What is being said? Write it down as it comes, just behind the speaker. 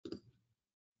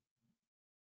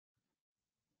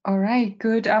All right,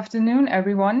 good afternoon,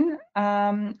 everyone.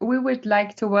 We would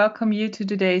like to welcome you to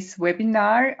today's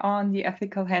webinar on the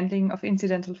ethical handling of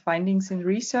incidental findings in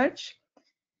research.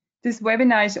 This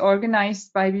webinar is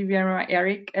organized by BBMRI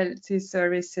ERIC, ELSI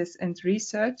Services and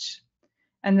Research,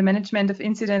 and the management of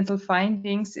incidental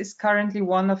findings is currently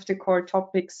one of the core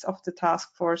topics of the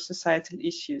Task Force Societal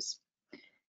Issues.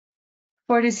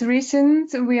 For this reason,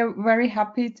 we are very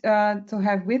happy to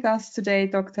have with us today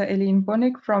Dr. Eline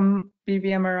Bunnik from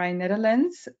BBMRI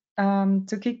Netherlands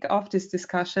to kick off this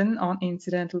discussion on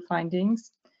incidental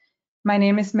findings. My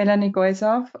name is Melanie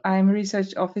Goisov. I'm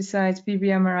Research Officer at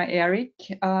BBMRI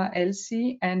ERIC,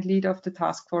 ELSI, and lead of the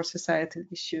Task Force Societal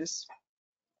Issues.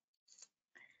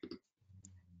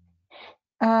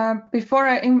 Before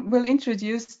I will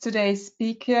introduce today's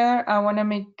speaker, I want to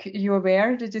make you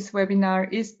aware that this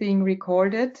webinar is being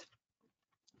recorded.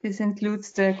 This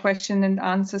includes the question and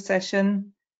answer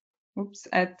session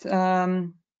at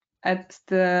the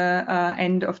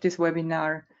end of this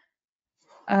webinar.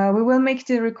 We will make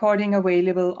the recording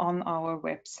available on our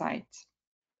website.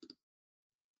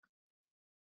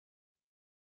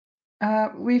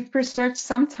 We've reserved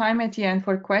some time at the end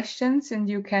for questions, and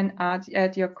you can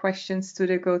add your questions to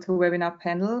the GoToWebinar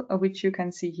panel, which you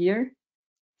can see here.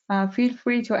 Feel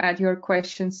free to add your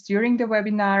questions during the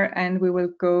webinar, and we will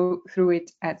go through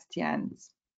it at the end.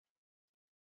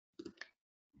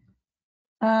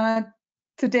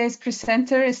 Today's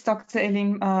presenter is Dr.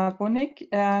 Eline Bunnik.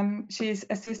 She is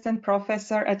Assistant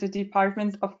Professor at the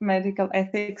Department of Medical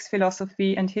Ethics,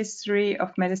 Philosophy and History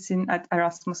of Medicine at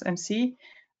Erasmus MC,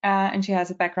 and she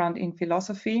has a background in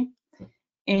philosophy.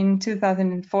 In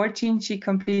 2014, she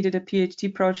completed a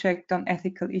PhD project on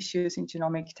ethical issues in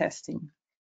genomic testing.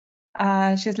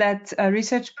 She's led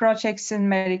research projects in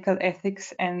medical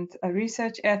ethics and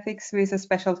research ethics with a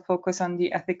special focus on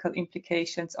the ethical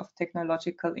implications of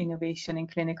technological innovation in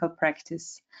clinical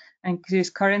practice. And she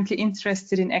is currently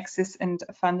interested in access and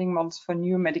funding models for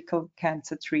new medical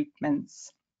cancer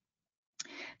treatments.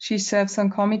 She serves on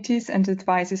committees and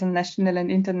advises on national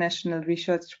and international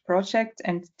research projects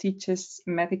and teaches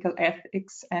medical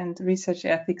ethics and research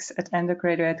ethics at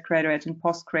undergraduate, graduate, and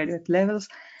postgraduate levels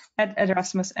at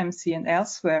Erasmus MC and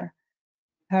elsewhere.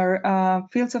 Her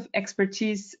fields of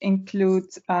expertise include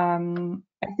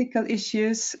ethical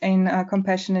issues in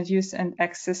compassionate use and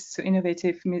access to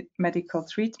innovative medical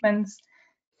treatments,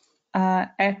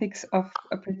 ethics of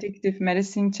predictive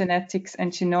medicine, genetics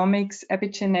and genomics,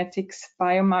 epigenetics,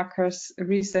 biomarkers,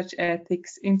 research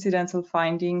ethics, incidental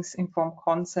findings, informed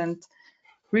consent,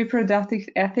 reproductive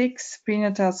ethics,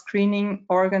 prenatal screening,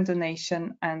 organ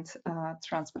donation, and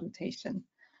transplantation.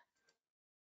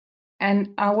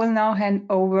 And I will now hand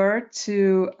over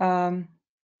to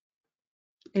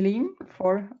Eline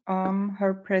for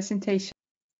her presentation.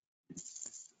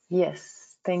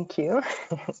 Yes, thank you.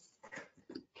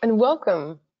 And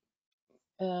welcome.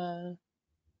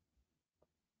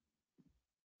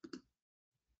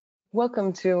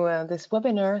 Welcome to this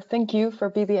webinar. Thank you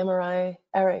for BBMRI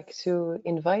ERIC to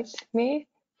invite me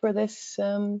for this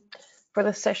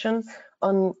session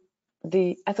on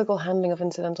the ethical handling of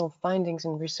incidental findings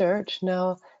in research.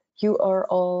 Now, you are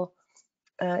all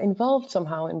involved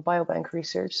somehow in biobank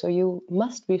research, so you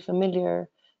must be familiar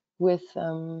with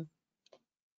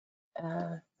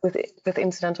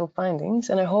incidental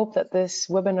findings, and I hope that this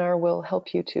webinar will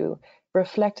help you to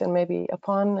reflect and maybe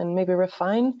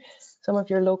refine some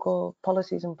of your local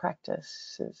policies and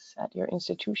practices at your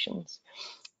institutions.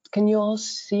 Can you all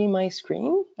see my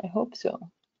screen? I hope so.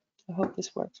 I hope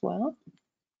this works well.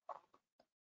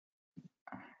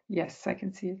 Yes, I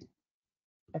can see it.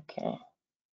 Okay.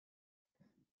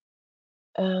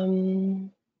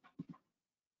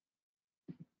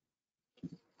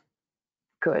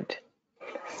 Good.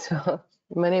 So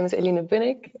my name is Eline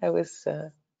Bunnik. I was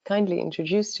kindly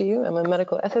introduced to you. I'm a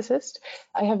medical ethicist.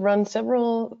 I have run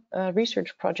several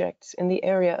research projects in the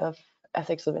area of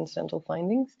ethics of incidental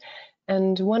findings.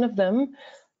 And one of them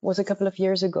was a couple of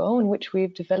years ago, in which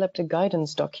we've developed a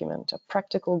guidance document, a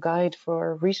practical guide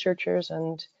for researchers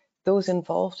and those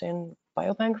involved in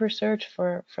biobank research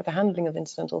for the handling of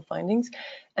incidental findings.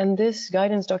 And this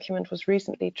guidance document was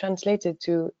recently translated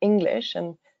to English,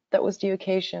 and that was the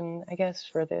occasion, I guess,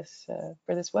 for this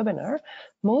webinar.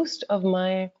 Most of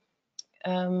my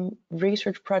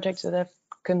research projects that I've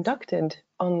conducted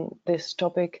on this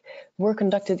topic were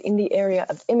conducted in the area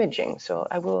of imaging. So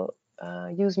I will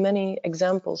use many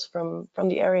examples from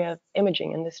the area of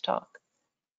imaging in this talk.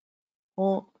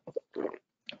 Well,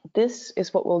 this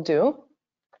is what we'll do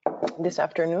this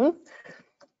afternoon.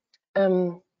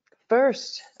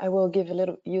 first, I will give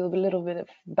you a little bit of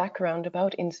background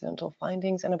about incidental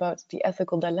findings and about the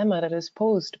ethical dilemma that is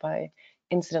posed by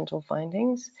incidental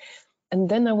findings. And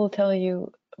then I will tell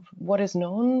you what is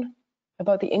known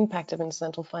about the impact of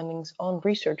incidental findings on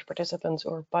research participants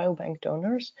or biobank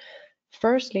donors.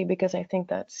 Firstly, because I think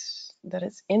that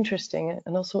it's interesting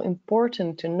and also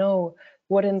important to know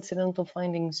what incidental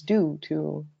findings do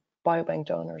to biobank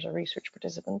donors or research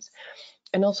participants.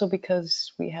 And also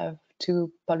because we have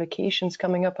 2 publications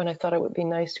coming up, and I thought it would be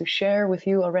nice to share with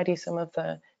you already some of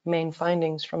the main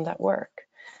findings from that work.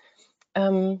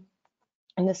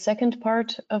 In the second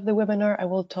part of the webinar, I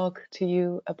will talk to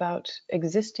you about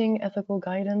existing ethical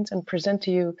guidance and present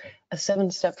to you a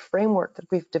 7-step framework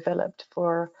that we've developed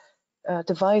for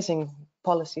devising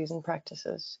policies and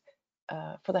practices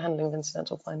for the handling of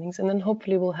incidental findings. And then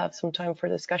hopefully we'll have some time for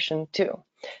discussion too.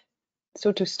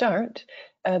 So to start,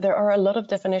 there are a lot of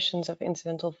definitions of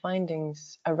incidental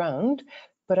findings around,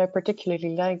 but I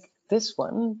particularly like this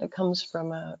one that comes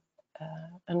from a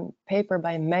paper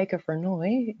by Meike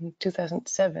Vernooy in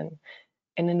 2007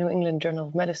 in the New England Journal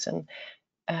of Medicine.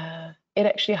 It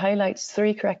actually highlights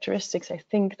 3 characteristics I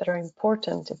think that are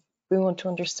important if we want to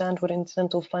understand what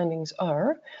incidental findings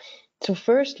are. So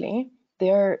firstly, they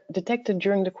are detected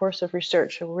during the course of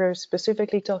research. So we're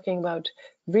specifically talking about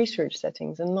research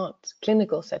settings and not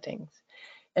clinical settings.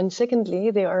 And secondly,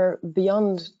 they are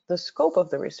beyond the scope of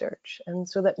the research. And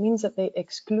so that means that they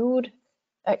exclude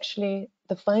actually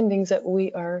the findings that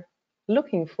we are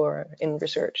looking for in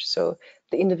research. So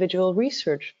the individual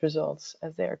research results,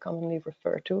 as they are commonly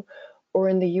referred to, or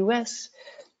in the US,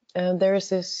 there is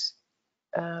this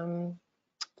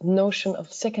notion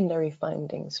of secondary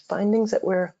findings that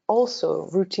we're also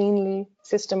routinely,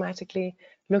 systematically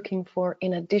looking for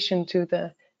in addition to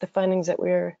the findings that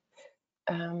we're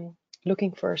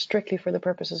looking for strictly for the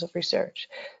purposes of research.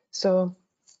 So,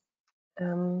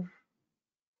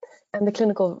 and the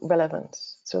clinical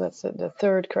relevance. So that's the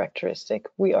third characteristic.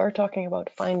 We are talking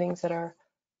about findings that are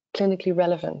clinically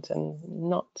relevant and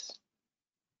not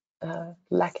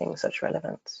lacking such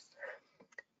relevance.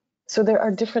 So there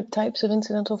are different types of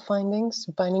incidental findings.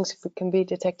 Findings can be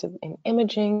detected in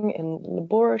imaging, in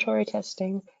laboratory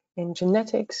testing, in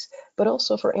genetics, but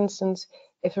also, for instance,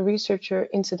 if a researcher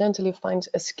incidentally finds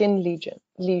a skin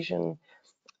lesion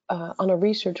on a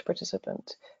research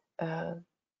participant,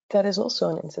 that is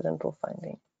also an incidental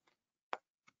finding.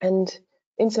 And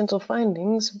incidental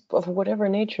findings of whatever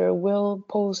nature will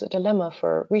pose a dilemma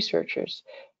for researchers.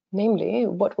 Namely,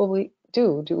 what will we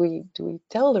do? Do we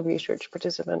tell the research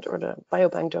participant or the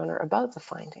biobank donor about the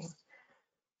finding?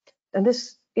 And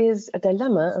this is a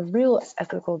dilemma, a real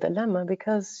ethical dilemma,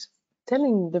 because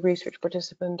telling the research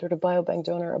participant or the biobank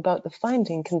donor about the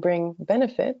finding can bring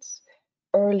benefits.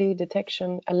 Early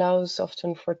detection allows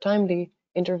often for timely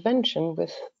intervention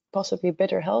with possibly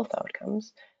better health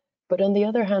outcomes. But on the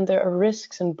other hand, there are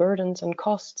risks and burdens and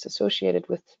costs associated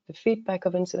with the feedback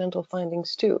of incidental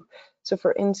findings too. So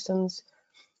for instance,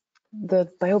 the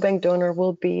biobank donor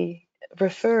will be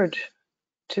referred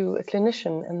to a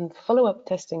clinician and follow-up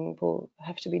testing will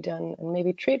have to be done and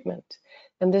maybe treatment.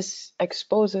 And this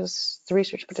exposes the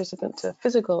research participant to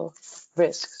physical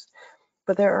risks.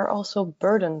 But there are also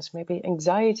burdens, maybe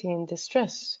anxiety and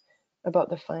distress about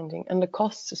the finding and the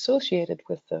costs associated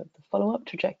with the follow-up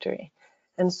trajectory.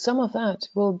 And some of that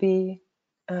will be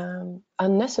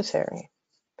unnecessary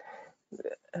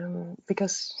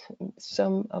because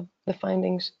some of the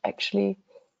findings actually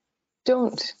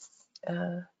don't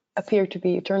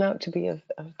turn out to be of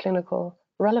clinical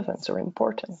relevance or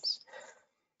importance.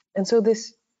 And so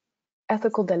this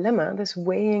ethical dilemma, this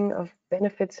weighing of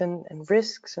benefits and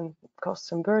risks and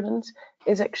costs and burdens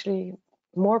is actually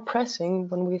more pressing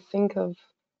when we think of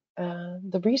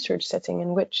the research setting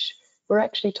in which we're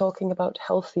actually talking about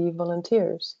healthy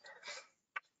volunteers.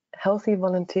 Healthy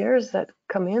volunteers that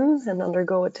come in and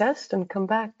undergo a test and come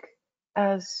back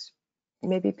as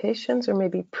maybe patients or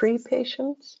maybe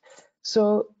pre-patients.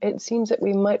 So it seems that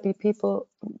we might be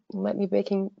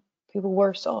making people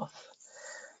worse off.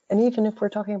 And even if we're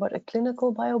talking about a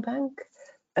clinical biobank,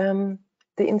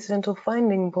 the incidental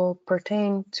finding will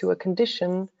pertain to a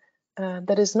condition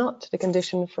that is not the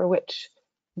condition for which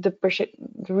the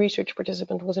research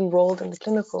participant was enrolled in the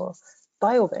clinical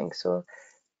biobank. So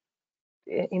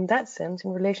in that sense,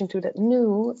 in relation to that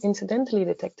new incidentally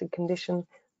detected condition,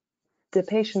 the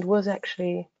patient was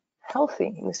actually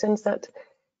healthy in the sense that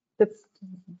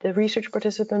the research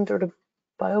participant or the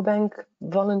biobank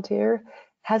volunteer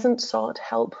hasn't sought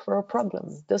help for a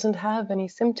problem, doesn't have any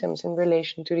symptoms in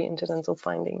relation to the incidental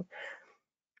finding,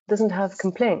 doesn't have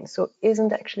complaints, so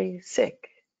isn't actually sick.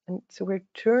 And so we're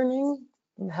turning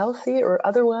healthy or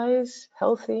otherwise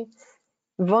healthy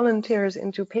volunteers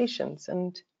into patients.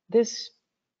 And this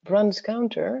runs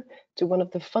counter to one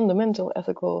of the fundamental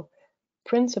ethical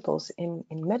principles in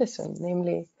medicine,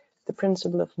 namely the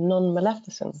principle of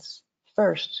non-maleficence.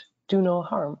 First, do no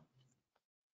harm.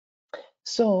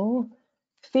 So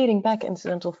feeding back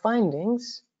incidental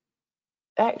findings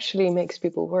actually makes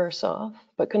people worse off,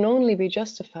 but can only be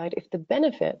justified if the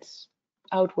benefits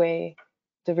outweigh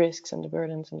the risks and the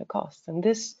burdens and the costs. And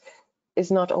this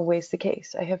is not always the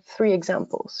case. I have 3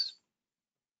 examples.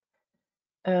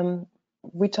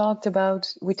 We talked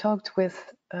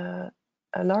with a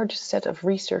large set of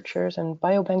researchers and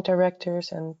biobank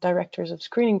directors and directors of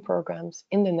screening programs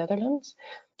in the Netherlands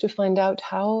to find out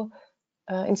how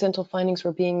incidental findings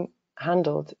were being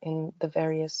handled in the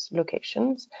various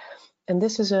locations. And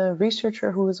this is a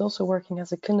researcher who is also working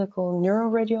as a clinical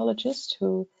neuroradiologist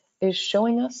who is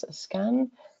showing us a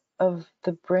scan of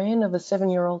the brain of a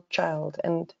 7-year-old child.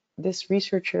 And this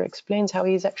researcher explains how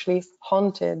he's actually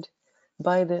haunted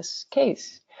by this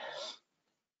case.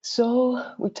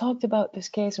 So we talked about this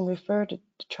case and referred the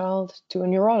child to a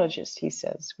neurologist, he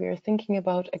says. We are thinking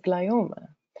about a glioma,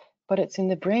 but it's in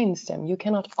the brainstem. You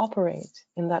cannot operate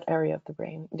in that area of the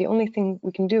brain. The only thing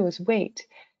we can do is wait,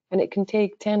 and it can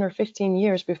take 10 or 15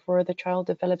 years before the child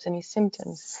develops any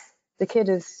symptoms. The kid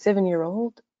is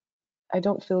 7-year-old. I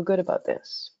don't feel good about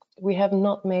this. We have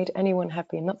not made anyone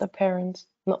happy, not the parents,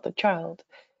 not the child.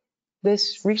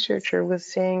 This researcher was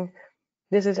saying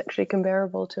this is actually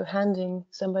comparable to handing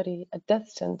somebody a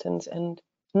death sentence and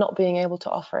not being able to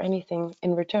offer anything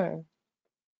in return.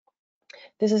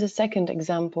 This is a second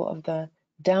example of the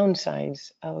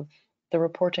downsides of the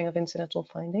reporting of incidental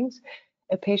findings.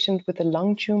 A patient with a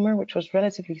lung tumor, which was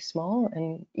relatively small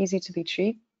and easily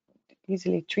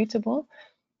treatable.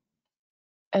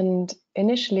 And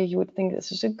initially you would think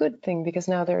this is a good thing because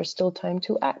now there is still time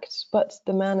to act, but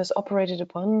the man is operated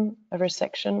upon, a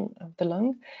resection of the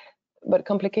lung, but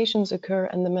complications occur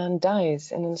and the man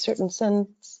dies. And in a certain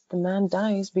sense, the man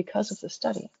dies because of the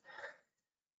study.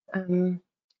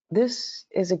 This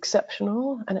is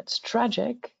exceptional and it's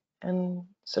tragic, and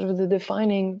sort of the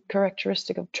defining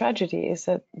characteristic of tragedy is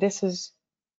that it's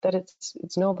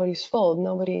nobody's fault.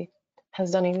 Nobody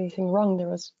has done anything wrong. There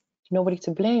was nobody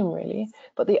to blame really,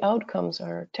 but the outcomes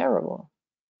are terrible.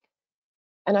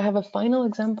 And I have a final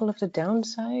example of the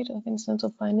downside of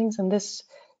incidental findings, and this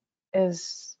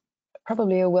is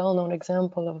probably a well-known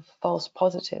example of false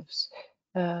positives.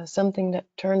 Something that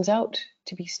turns out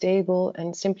to be stable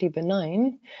and simply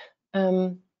benign,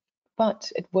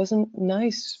 but it wasn't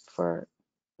nice for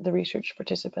the research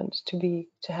participants to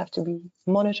have to be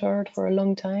monitored for a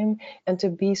long time and to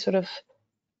be sort of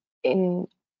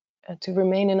to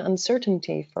remain in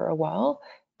uncertainty for a while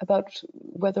about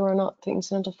whether or not the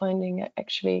incidental finding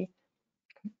actually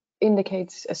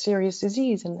indicates a serious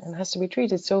disease and has to be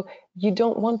treated. So you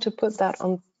don't want to put that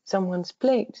on someone's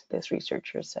plate, this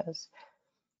researcher says.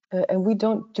 And we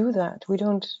don't do that. We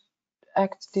don't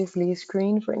actively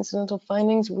screen for incidental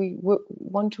findings. We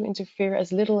want to interfere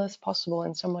as little as possible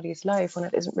in somebody's life when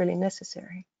it isn't really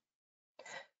necessary.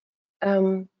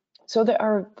 So there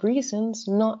are reasons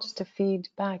not to feed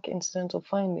back incidental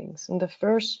findings. And the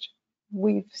first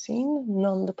we've seen,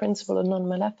 the principle of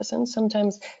non-maleficence.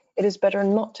 Sometimes it is better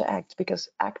not to act because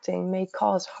acting may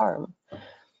cause harm.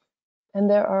 And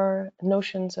there are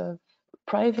notions of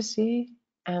privacy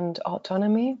and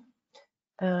autonomy.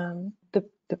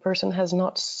 The person has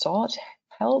not sought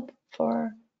help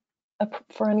for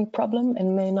any problem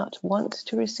and may not want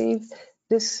to receive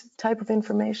this type of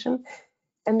information.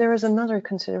 And there is another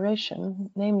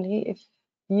consideration, namely, if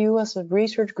you as a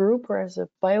research group or as a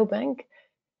biobank,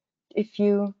 if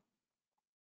you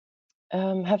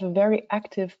have a very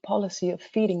active policy of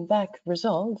feeding back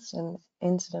results and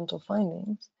incidental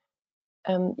findings,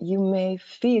 you may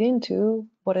feed into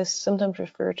what is sometimes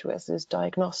referred to as this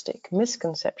diagnostic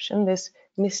misconception, this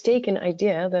mistaken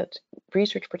idea that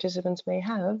research participants may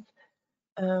have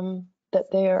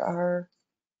that they are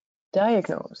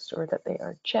diagnosed or that they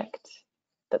are checked,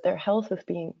 that their health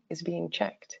is being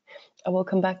checked. I will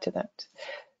come back to that.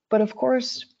 But of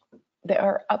course, there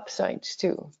are upsides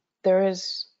too. There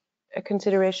is a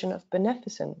consideration of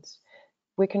beneficence.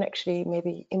 We can actually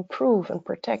maybe improve and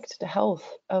protect the health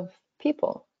of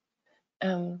people.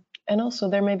 And also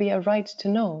there may be a right to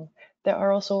know. There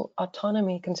are also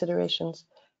autonomy considerations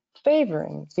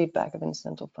favoring feedback of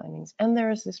incidental findings. And there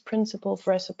is this principle of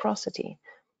reciprocity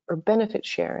or benefit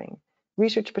sharing.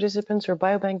 Research participants or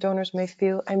biobank donors may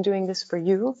feel, I'm doing this for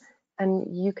you,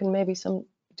 and you can maybe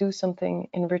do something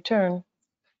in return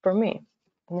for me,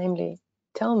 namely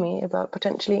tell me about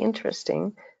potentially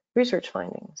interesting research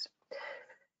findings.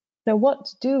 Now,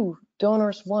 what do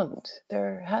donors want?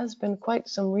 There has been quite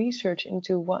some research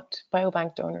into what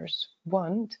biobank donors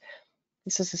want.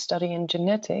 This is a study in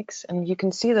genetics, and you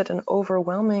can see that an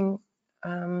overwhelming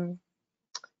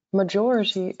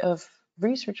majority of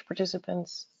research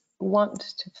participants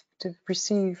want to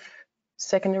receive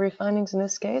secondary findings in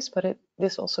this case, but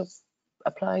this also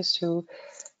applies to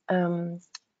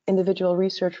individual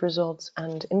research results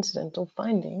and incidental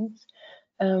findings.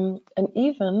 And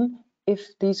even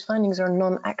if these findings are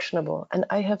non-actionable, and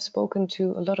I have spoken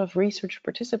to a lot of research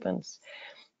participants,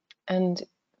 and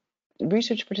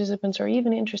research participants are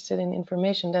even interested in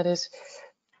information that is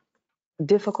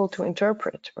difficult to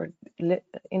interpret, or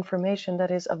information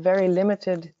that is of very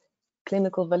limited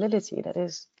clinical validity, that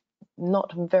is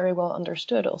not very well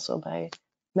understood also by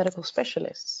medical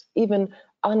specialists. Even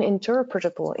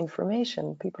uninterpretable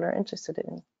information people are interested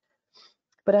in.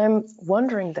 But I'm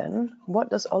wondering then,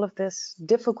 what does all of this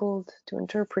difficult to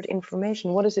interpret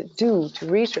information, what does it do to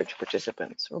research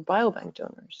participants or biobank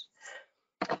donors?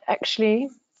 Actually,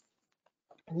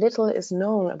 little is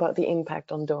known about the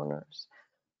impact on donors.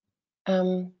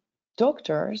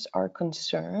 Doctors are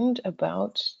concerned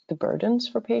about the burdens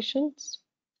for patients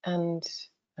and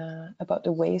about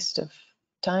the waste of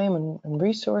time and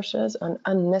resources and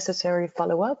unnecessary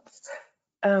follow-up.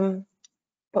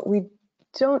 But we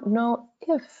don't know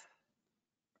if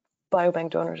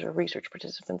biobank donors or research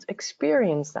participants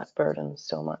experience that burden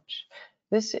so much.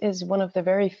 This is one of the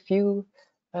very few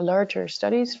larger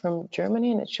studies from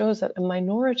Germany, and it shows that a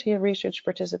minority of research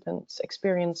participants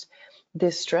experience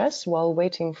distress while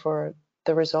waiting for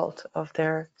the result of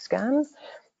their scan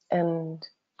and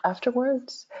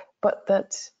afterwards, but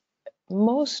that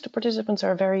most participants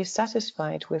are very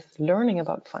satisfied with learning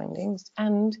about findings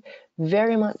and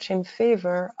very much in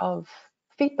favor of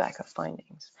feedback of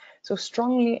findings. So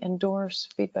strongly endorse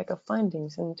feedback of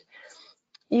findings. And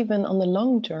even on the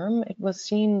long term, it was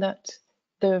seen that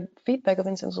the feedback of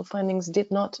incidental findings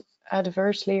did not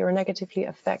adversely or negatively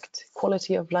affect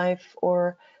quality of life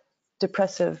or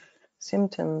depressive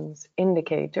symptoms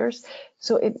indicators.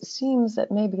 So it seems that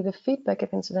maybe the feedback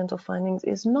of incidental findings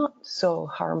is not so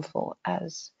harmful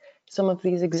as some of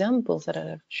these examples that I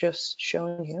have just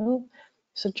shown you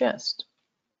suggest.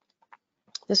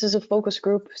 This is a focus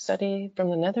group study from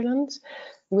the Netherlands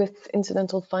with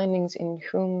incidental findings in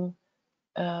whom,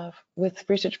 with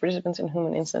research participants in whom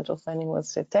an incidental finding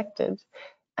was detected,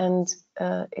 and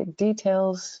it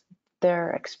details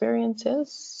their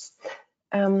experiences.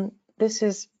 This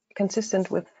is consistent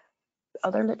with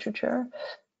other literature.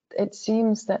 It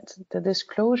seems that the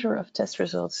disclosure of test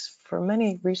results for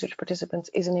many research participants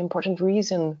is an important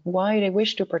reason why they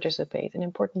wish to participate, an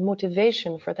important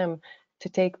motivation for them to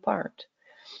take part.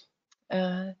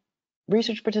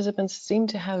 Research participants seem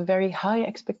to have very high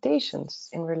expectations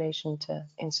in relation to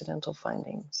incidental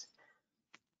findings.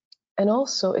 And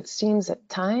also it seems that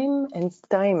time and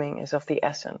timing is of the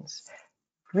essence.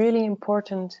 Really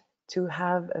important to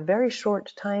have a very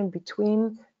short time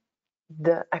between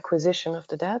the acquisition of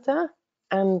the data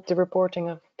and the reporting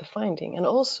of the finding, and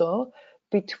also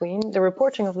between the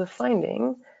reporting of the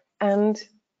finding and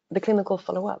the clinical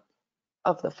follow-up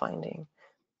of the finding.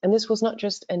 And this was not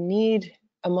just a need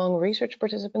among research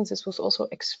participants, this was also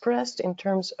expressed in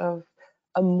terms of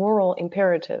a moral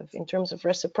imperative, in terms of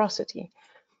reciprocity.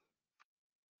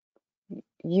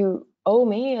 You owe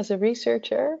me as a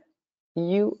researcher,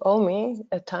 you owe me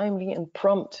a timely and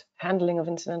prompt handling of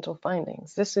incidental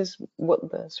findings. This is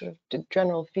what the sort of the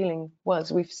general feeling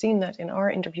was. We've seen that in our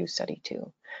interview study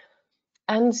too.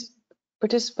 And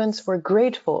participants were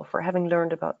grateful for having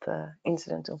learned about the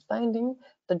incidental finding.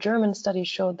 The German study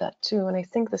showed that too, and I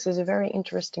think this is a very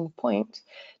interesting point.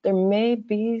 There may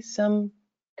be some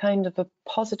kind of a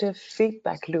positive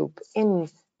feedback loop in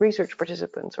research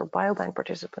participants or biobank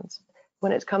participants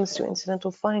when it comes to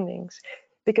incidental findings,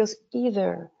 because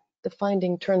either the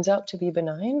finding turns out to be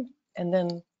benign and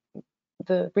then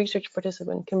the research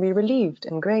participant can be relieved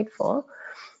and grateful,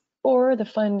 or the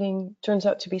finding turns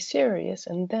out to be serious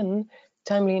and then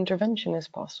timely intervention is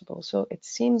possible. So it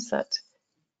seems that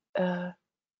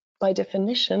by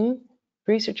definition,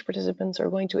 research participants are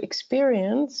going to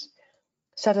experience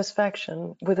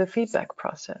satisfaction with a feedback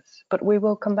process. But we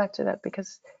will come back to that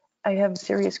because I have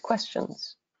serious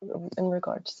questions in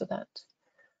regards to that.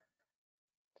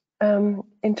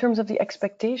 In terms of the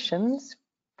expectations,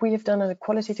 we have done a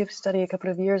qualitative study a couple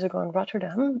of years ago in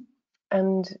Rotterdam,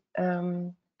 and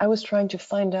I was trying to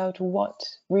find out what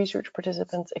research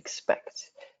participants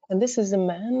expect. And this is a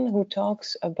man who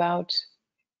talks about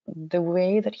the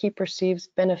way that he perceives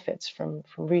benefits from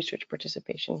research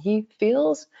participation. He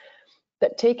feels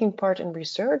that taking part in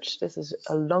research, this is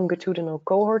a longitudinal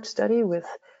cohort study with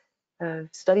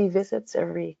study visits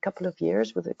every couple of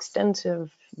years with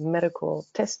extensive medical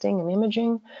testing and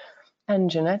imaging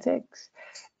and genetics.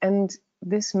 And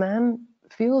this man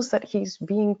feels that he's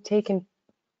being taken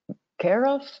care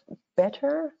of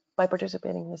better by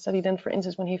participating in the study than, for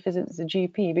instance, when he visits the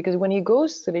GP. Because when he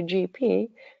goes to the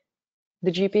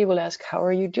GP will ask, how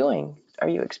are you doing? Are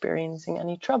you experiencing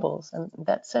any troubles? And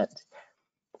that's it.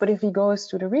 But if he goes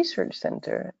to the research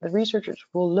center, the researchers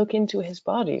will look into his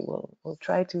body, will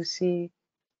try to see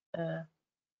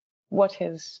what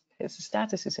his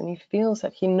status is, and he feels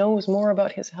that he knows more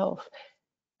about his health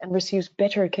and receives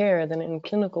better care than in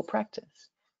clinical practice.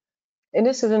 And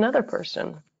this is another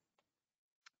person.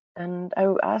 And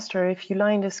I asked her, if you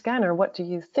lie in the scanner, what do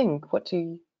you think? What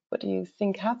do you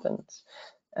think happens?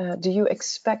 Do you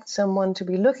expect someone to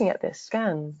be looking at this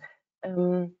scan?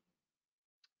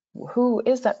 Who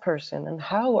is that person and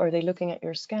how are they looking at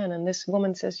your scan? And this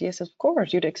woman says, yes, of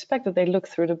course, you'd expect that they look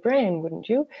through the brain, wouldn't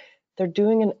you? They're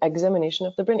doing an examination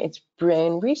of the brain. It's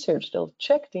brain research. They'll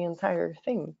check the entire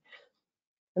thing.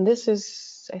 And this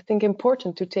is, I think,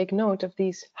 important to take note of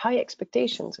these high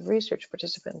expectations of research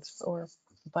participants or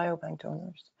biobank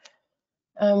donors.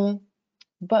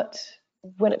 But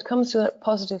when it comes to that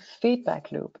positive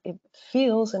feedback loop, it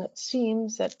feels and it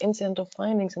seems that incidental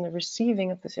findings and the receiving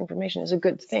of this information is a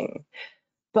good thing.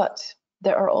 But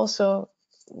there are also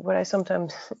what I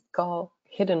sometimes call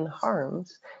hidden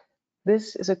harms.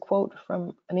 This is a quote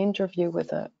from an interview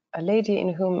with a lady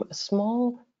in whom a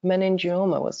small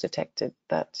meningioma was detected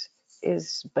that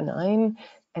is benign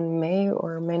and may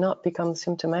or may not become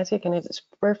symptomatic, and it is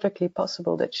perfectly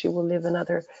possible that she will live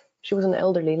she was an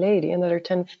elderly lady, another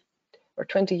 10 or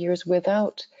 20 years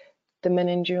without the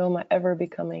meningioma ever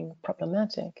becoming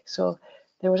problematic. So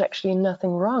there was actually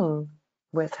nothing wrong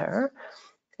with her.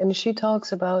 And she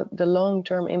talks about the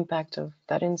long-term impact of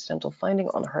that incidental finding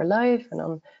on her life and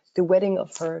on the wedding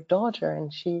of her daughter.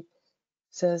 And she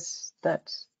says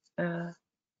that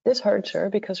this hurts her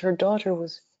because her daughter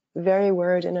was very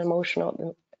worried and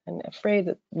emotional and afraid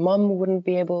that mom wouldn't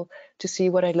be able to see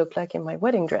what I looked like in my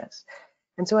wedding dress.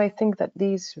 And so I think that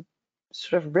these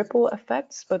sort of ripple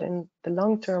effects, but in the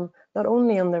long term, not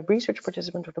only on the research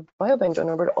participant or the biobank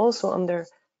donor, but also on their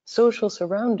social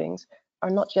surroundings, are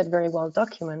not yet very well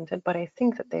documented, but I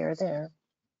think that they are there.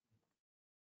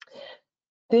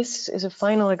 This is a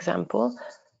final example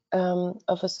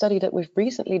of a study that we've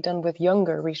recently done with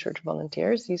younger research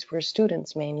volunteers. These were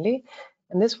students mainly.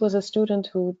 And this was a student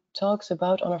who talks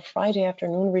about on a Friday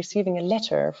afternoon receiving a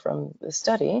letter from the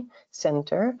study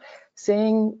center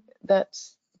saying that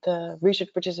the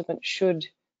research participant should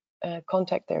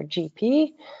contact their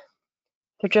GP,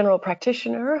 their general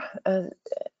practitioner,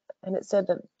 and it said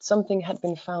that something had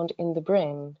been found in the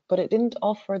brain, but it didn't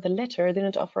offer, the letter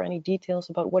didn't offer any details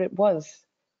about what it was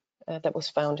that was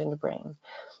found in the brain.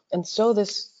 And so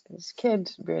this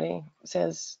kid really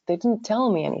says, they didn't tell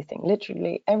me anything.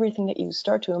 Literally everything that you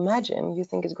start to imagine, you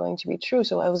think is going to be true.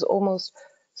 So I was almost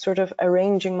sort of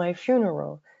arranging my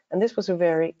funeral. And this was a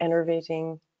very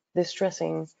enervating,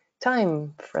 distressing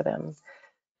time for them.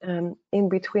 In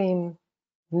between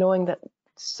knowing that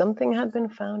something had been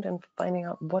found and finding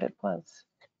out what it was.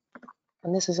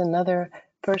 And this is another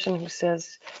person who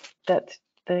says that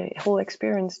the whole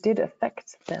experience did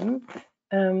affect them.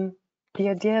 The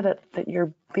idea that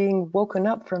you're being woken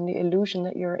up from the illusion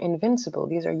that you're invincible.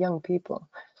 These are young people.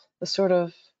 A sort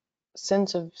of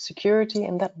sense of security,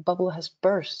 and that bubble has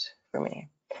burst for me.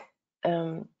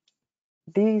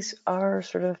 These are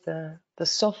sort of the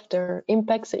softer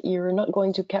impacts that you're not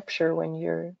going to capture when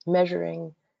you're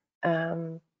measuring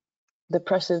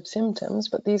depressive symptoms,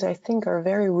 but these I think are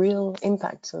very real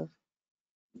impacts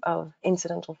of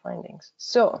incidental findings.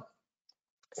 So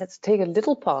let's take a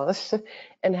little pause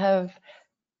and have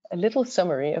a little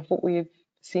summary of what we've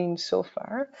seen so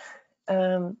far.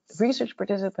 Research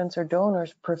participants or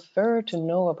donors prefer to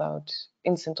know about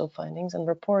incidental findings and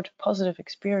report positive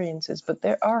experiences, but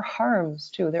there are harms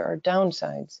too, there are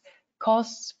downsides,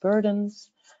 costs, burdens,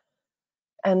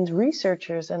 and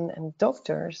researchers and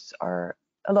doctors are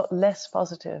a lot less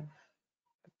positive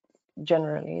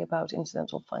generally about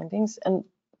incidental findings, and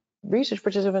research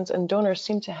participants and donors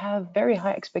seem to have very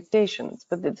high expectations,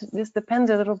 but this depends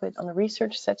a little bit on the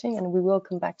research setting, and we will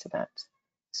come back to that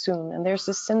soon. And there's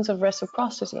this sense of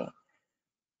reciprocity,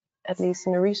 at least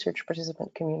in the research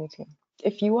participant community.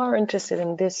 If you are interested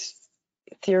in this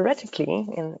theoretically,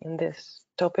 in this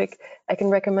topic, I can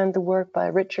recommend the work by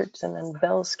Richardson and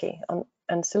Belsky on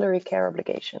ancillary care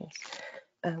obligations,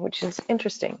 which is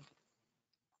interesting.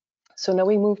 So now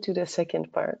we move to the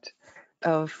second part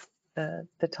of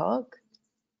the talk,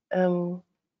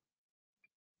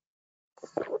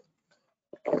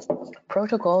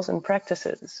 Protocols and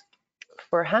practices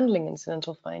for handling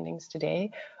incidental findings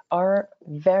today are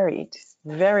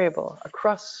variable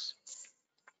across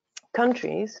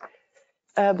countries,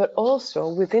 but also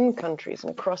within countries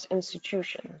and across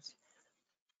institutions.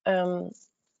 There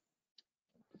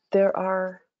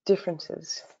are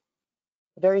differences,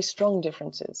 very strong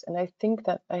differences. And I think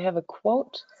that I have a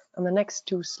quote on the next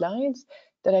 2 slides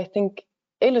that I think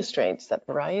illustrates that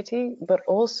variety, but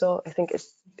also I think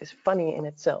is funny in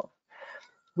itself.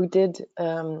 We did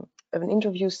an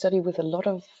interview study with a lot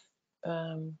of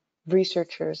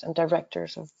researchers and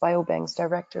directors of biobanks,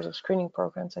 directors of screening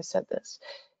programs. I said this,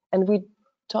 and we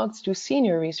talked to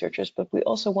senior researchers, but we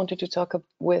also wanted to talk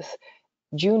with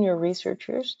junior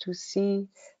researchers to see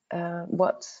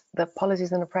what the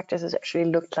policies and the practices actually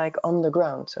looked like on the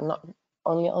ground. So not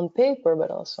only on paper,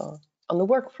 but also on the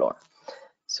work floor.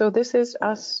 So this is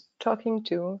us talking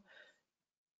to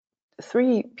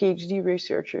 3 PhD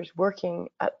researchers working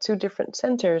at 2 different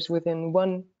centers within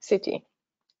one city.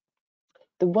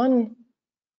 The one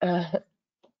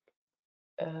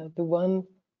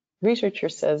researcher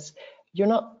says, you're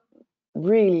not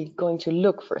really going to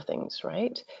look for things,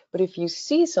 right? But if you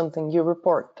see something, you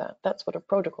report that. That's what a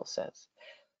protocol says.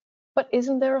 But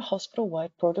isn't there a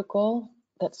hospital-wide protocol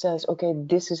that says, okay,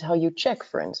 this is how you check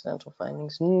for incidental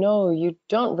findings? No, you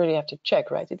don't really have to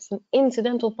check, right? It's an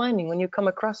incidental finding when you come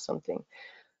across something.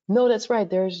 No, that's right,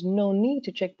 there's no need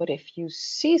to check, but if you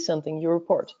see something, you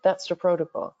report. That's the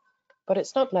protocol. But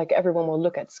it's not like everyone will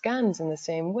look at scans in the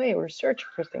same way or search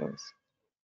for things.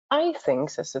 I think,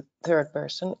 says the third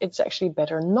person, it's actually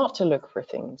better not to look for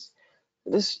things.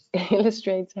 This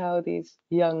illustrates how these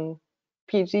young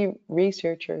PhD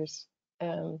researchers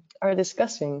are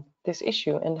discussing this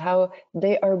issue and how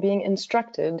they are being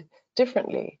instructed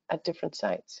differently at different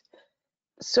sites.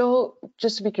 So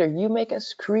just to be clear, you make a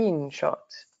screenshot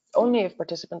only if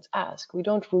participants ask. We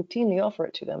don't routinely offer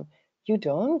it to them. You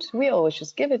don't? We always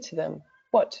just give it to them.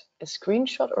 What, a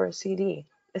screenshot or a CD?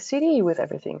 A CD with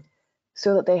everything,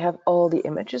 so that they have all the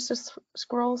images to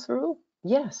scroll through?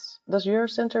 Yes. Does your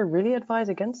center really advise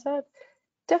against that?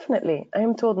 Definitely. I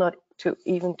am told not to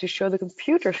even to show the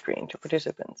computer screen to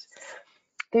participants.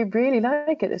 They really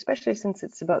like it, especially since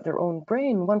it's about their own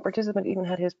brain. One participant even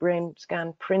had his brain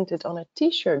scan printed on a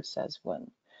t-shirt, says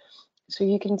one. So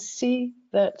you can see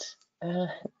that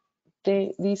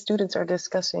these students are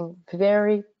discussing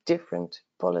very different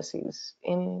policies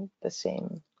in the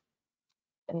same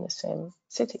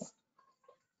city,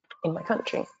 in my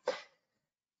country.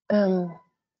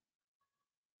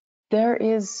 There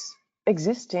is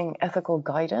existing ethical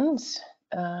guidance,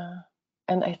 and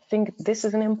I think this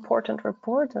is an important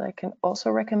report that I can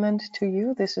also recommend to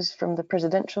you. This is from the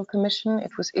Presidential Commission.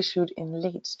 It was issued in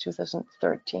late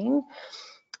 2013.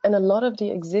 And a lot of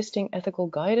the existing ethical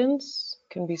guidance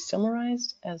can be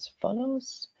summarized as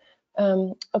follows.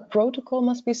 A protocol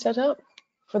must be set up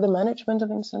for the management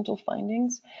of incidental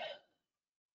findings.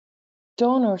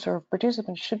 Donors or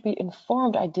participants should be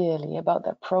informed ideally about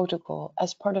that protocol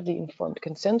as part of the informed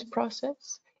consent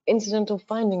process. Incidental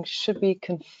findings should be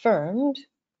confirmed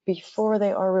before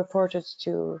they are reported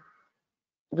to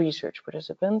research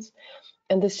participants,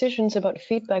 and decisions about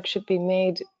feedback should be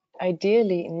made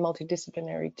ideally in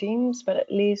multidisciplinary teams, but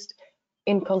at least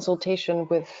in consultation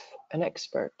with an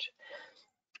expert.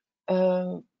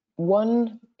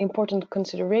 One important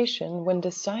consideration when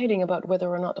deciding about whether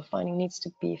or not a finding needs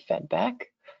to be fed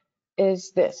back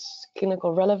is this: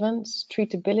 clinical relevance,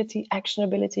 treatability,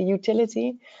 actionability,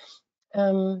 utility.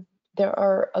 There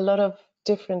are a lot of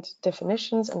different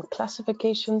definitions and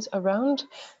classifications around,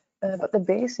 but the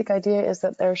basic idea is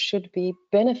that there should be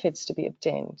benefits to be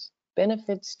obtained,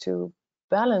 benefits to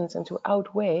balance and to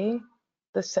outweigh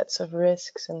the sets of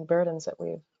risks and burdens that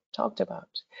we've talked about.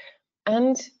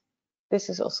 And this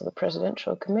is also the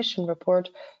Presidential Commission report.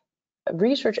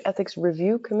 Research ethics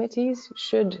review committees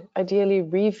should ideally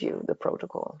review the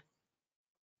protocol.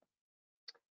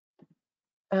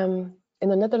 In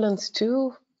the Netherlands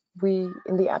too,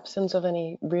 in the absence of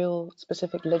any real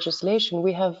specific legislation,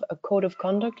 we have a code of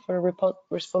conduct for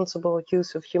responsible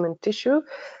use of human tissue.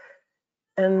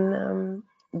 And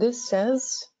this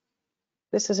says,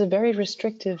 this is a very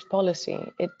restrictive policy.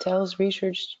 It tells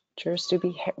researchers to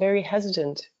be very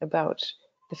hesitant about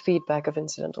the feedback of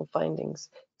incidental findings,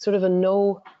 sort of a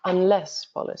no unless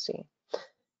policy.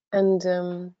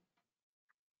 And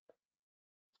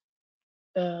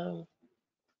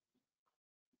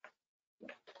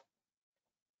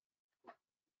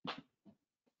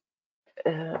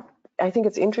I think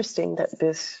it's interesting that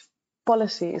this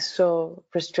policy is so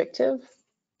restrictive,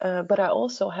 but I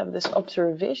also have this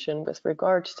observation with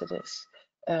regards to this,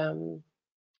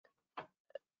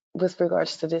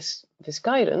 this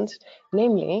guidance,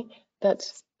 namely that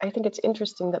I think it's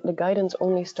interesting that the guidance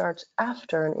only starts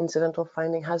after an incidental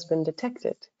finding has been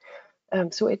detected.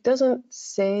 So it doesn't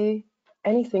say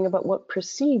anything about what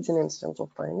precedes an incidental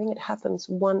finding. It happens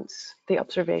once the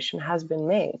observation has been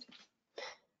made.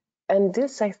 And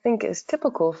this, I think, is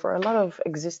typical for a lot of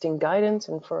existing guidance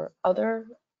and for other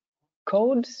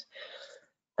codes,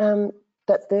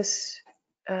 that this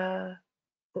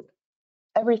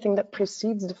everything that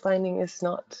precedes the finding is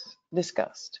not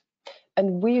discussed.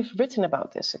 And we've written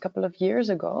about this a couple of years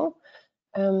ago,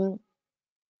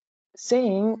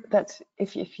 saying that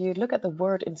if you look at the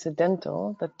word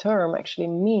incidental, the term actually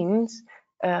means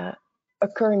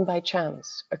occurring by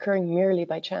chance, occurring merely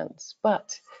by chance.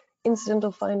 But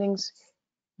incidental findings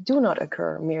do not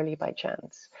occur merely by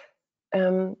chance.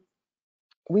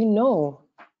 We know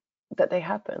that they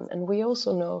happen, and we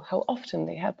also know how often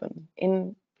they happen.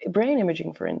 In brain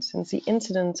imaging, for instance, the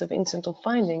incidence of incidental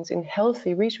findings in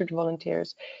healthy research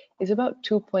volunteers is about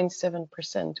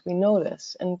 2.7%. We know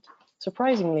this, and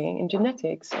surprisingly, in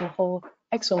genetics and whole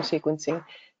exome sequencing,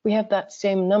 we have that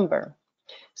same number.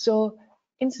 So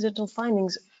incidental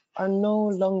findings are no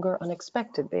longer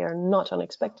unexpected. They are not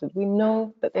unexpected. We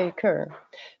know that they occur,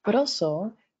 but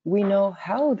also we know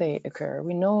how they occur.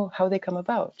 We know how they come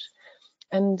about.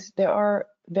 And there are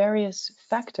various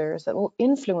factors that will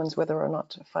influence whether or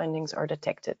not findings are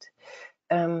detected.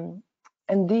 And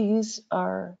these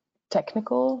are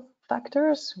technical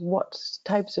factors. What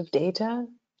types of data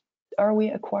are we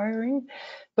acquiring?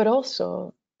 But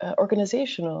also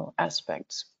organizational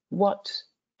aspects. What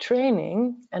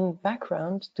training and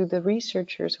background do the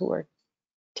researchers who are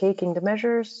taking the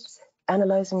measures,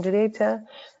 analyzing the data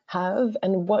have,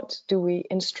 and what do we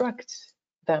instruct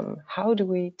them? How do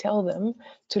we tell them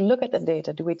to look at the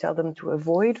data? Do we tell them to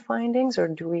avoid findings, or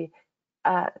do we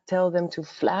tell them to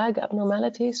flag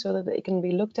abnormalities so that they can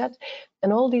be looked at?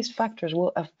 And all these factors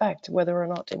will affect whether or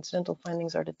not incidental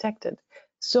findings are detected.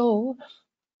 So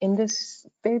in this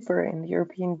paper in the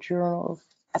European Journal of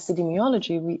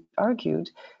Epidemiology, we argued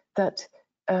that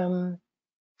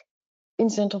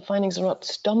incidental findings are not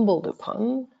stumbled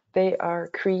upon, they are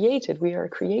created. We are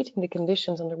creating the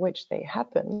conditions under which they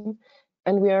happen,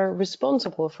 and we are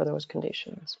responsible for those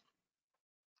conditions.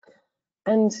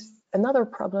 And another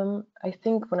problem, I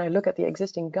think, when I look at the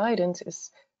existing guidance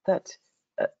is that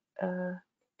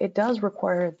it does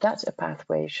require that a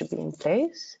pathway should be in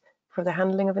place for the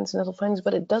handling of incidental findings,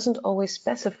 but it doesn't always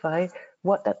specify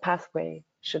what that pathway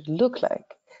should look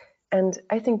like. And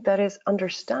I think that is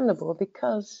understandable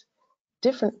because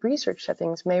different research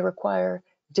settings may require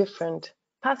different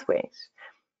pathways.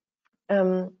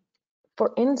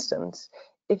 For instance,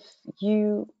 if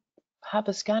you have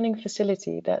a scanning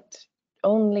facility that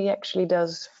only actually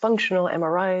does functional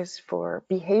MRIs for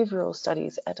behavioral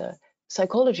studies at a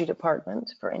psychology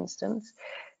department, for instance,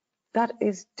 that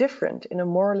is different in a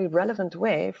morally relevant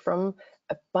way from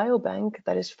a biobank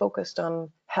that is focused on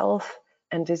health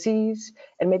and disease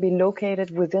and maybe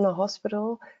located within a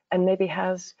hospital and maybe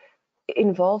has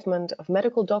involvement of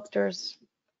medical doctors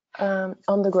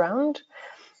on the ground.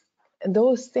 And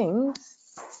those things,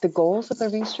 the goals of the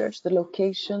research, the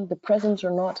location, the presence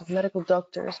or not of medical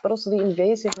doctors, but also the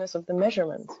invasiveness of the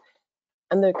measurement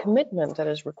and the commitment that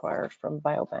is required from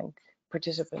biobank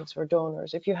participants or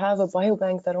donors. If you have a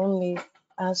biobank that only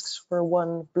asks for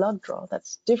one blood draw,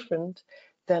 that's different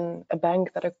than a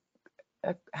bank that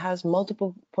has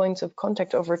multiple points of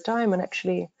contact over time and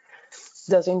actually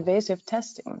does invasive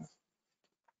testing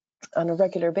on a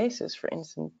regular basis, for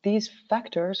instance. These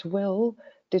factors will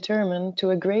determine to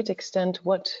a great extent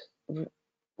what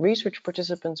research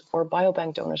participants or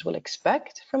biobank donors will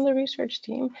expect from the research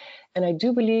team. And I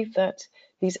do believe that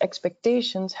these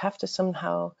expectations have to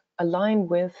somehow align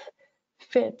with,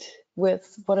 fit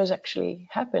with what is actually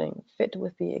happening, fit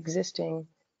with the existing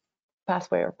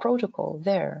pathway or protocol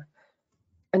there.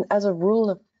 And as a rule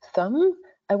of thumb,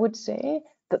 I would say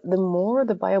that the more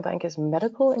the biobank is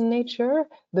medical in nature,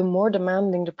 the more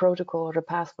demanding the protocol or the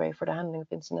pathway for the handling of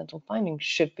incidental findings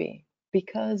should be,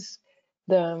 because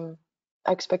the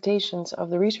expectations of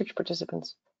the research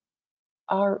participants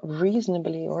are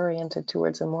reasonably oriented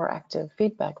towards a more active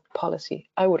feedback policy,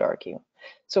 I would argue.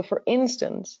 So for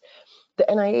instance, the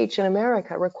NIH in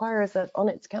America requires that on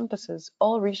its campuses,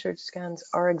 all research scans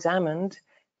are examined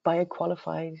by a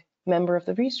qualified member of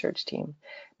the research team.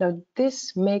 Now,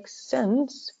 this makes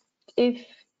sense if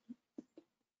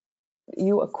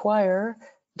you acquire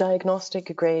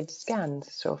diagnostic grade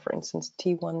scans. So for instance,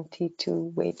 T1,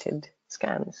 T2 weighted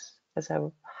scans, as I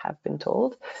have been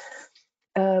told.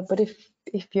 But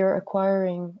if you're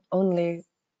acquiring only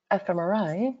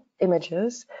fMRI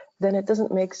images, then it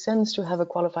doesn't make sense to have a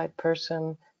qualified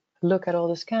person look at all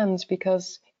the scans,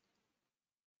 because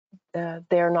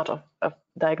they are not of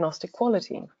diagnostic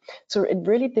quality. So it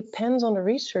really depends on the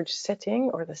research setting,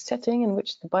 or the setting in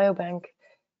which the biobank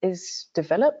is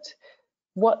developed,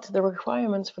 what the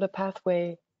requirements for the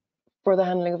pathway for the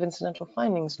handling of incidental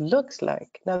findings looks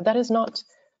like. Now, that is not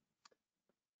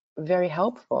very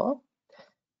helpful,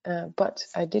 but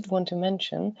I did want to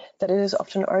mention that it is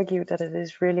often argued that it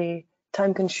is really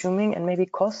time-consuming and maybe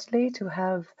costly to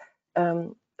have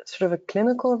sort of a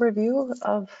clinical review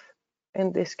of,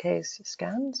 in this case,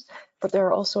 scans. But there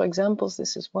are also examples.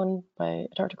 This is an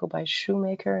article by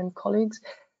Shoemaker and colleagues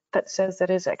that says that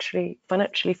it's actually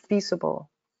financially feasible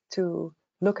to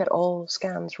look at all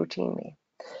scans routinely.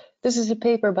 This is a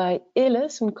paper by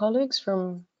Ellis and colleagues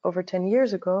from over 10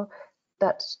 years ago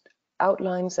that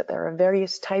outlines that there are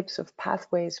various types of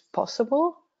pathways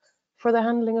possible for the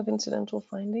handling of incidental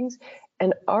findings.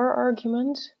 And our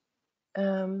argument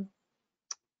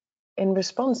in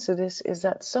response to this is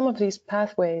that some of these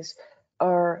pathways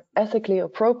are ethically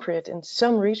appropriate in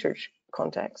some research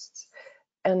contexts,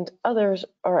 and others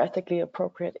are ethically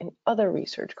appropriate in other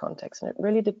research contexts. And it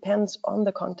really depends on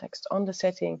the context, on the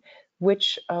setting,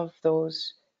 which of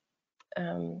those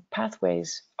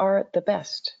pathways are the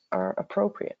best, are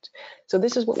appropriate. So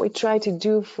this is what we try to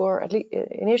do for, at least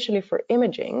initially, for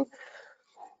imaging.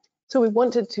 So we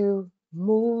wanted to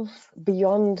move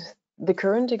beyond the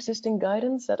current existing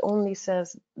guidance that only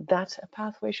says that a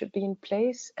pathway should be in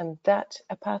place and that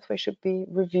a pathway should be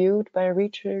reviewed by a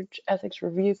research ethics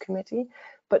review committee,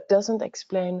 but doesn't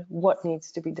explain what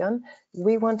needs to be done.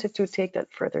 We wanted to take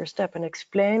that further step and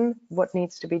explain what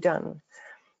needs to be done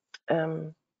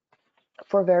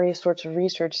for various sorts of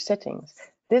research settings.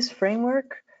 This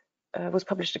framework was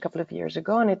published a couple of years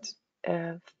ago, and it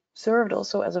served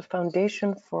also as a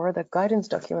foundation for the guidance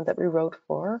document that we wrote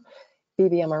for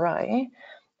BBMRI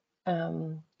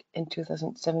in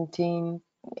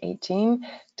 2017-18,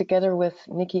 together with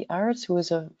Nikki Aerts, who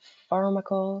is a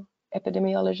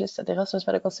pharmacoepidemiologist at the Erasmus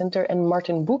Medical Center, and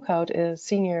Martin Boekhout, a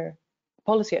senior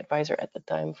policy advisor at the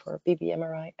time for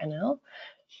BBMRI NL.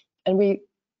 And we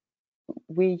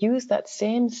use that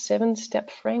same 7-step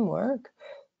framework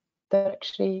that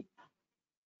actually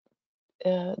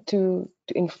to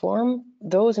inform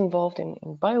those involved in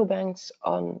biobanks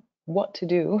on what to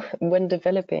do when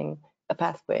developing a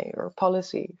pathway or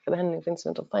policy for the handling of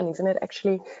incidental findings. And it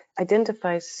actually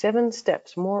identifies 7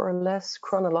 steps, more or less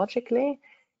chronologically,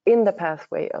 in the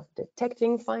pathway of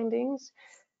detecting findings,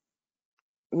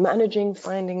 managing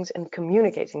findings, and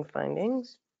communicating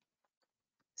findings.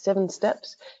 7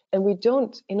 steps. And we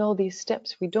don't, in all these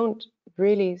steps, we don't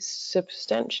really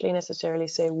substantially necessarily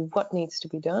say what needs to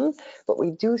be done, but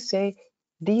we do say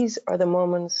these are the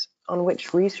moments on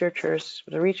which researchers,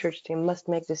 the research team, must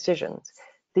make decisions.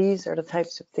 These are the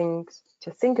types of things to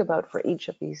think about for each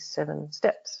of these 7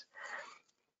 steps.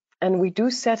 And we do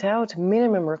set out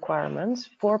minimum requirements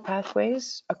for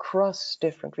pathways across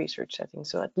different research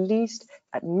settings. So at least,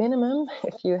 at minimum,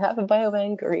 if you have a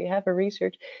biobank or you have a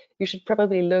research, you should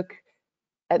probably look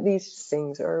at these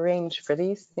things or arrange for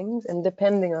these things. And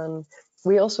depending on,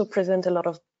 we also present a lot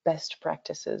of best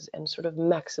practices and sort of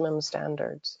maximum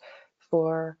standards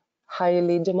for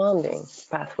highly demanding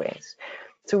pathways.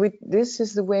 So this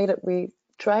is the way that we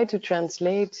try to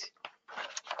translate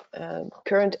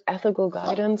current ethical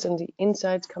guidance and the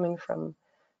insights coming from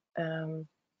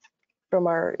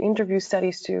our interview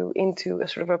studies into a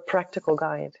sort of a practical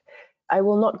guide. I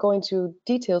will not go into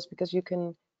details because you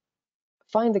can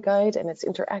find the guide and it's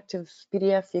interactive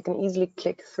PDF. You can easily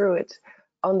click through it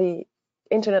on the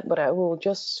internet, but I will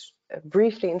just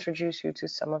briefly introduce you to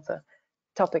some of the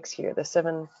topics here, the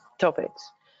 7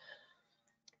 topics.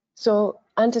 So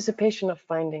anticipation of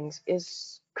findings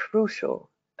is crucial.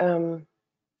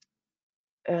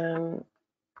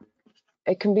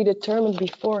 It can be determined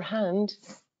beforehand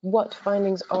what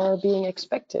findings are being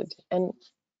expected. And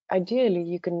ideally,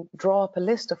 you can draw up a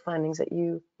list of findings that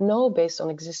you know based on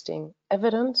existing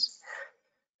evidence,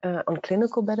 on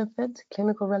clinical benefit,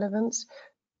 clinical relevance,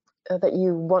 that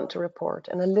you want to report,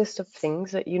 and a list of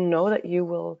things that you know that you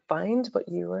will find, but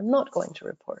you are not going to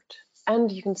report.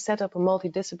 And you can set up a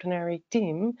multidisciplinary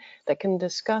team that can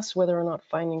discuss whether or not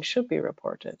findings should be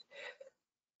reported.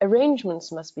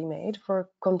 Arrangements must be made for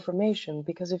confirmation,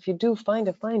 because if you do find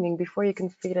a finding, before you can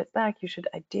feed it back, you should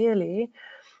ideally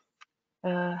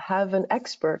have an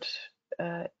expert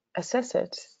assess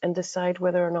it and decide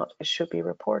whether or not it should be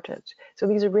reported. So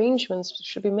these arrangements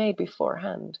should be made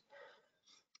beforehand.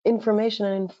 Information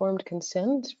and informed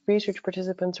consent. Research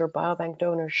participants or biobank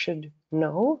donors should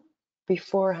know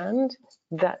beforehand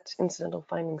that incidental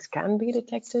findings can be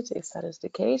detected if that is the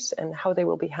case, and how they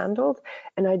will be handled.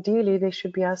 And ideally, they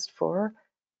should be asked for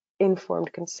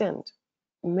informed consent,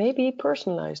 maybe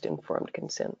personalized informed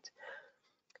consent.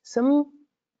 Some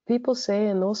people say,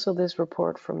 and also this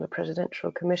report from the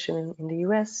Presidential Commission in the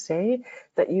US say,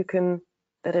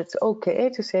 that it's okay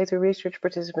to say to research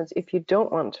participants, if you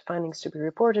don't want findings to be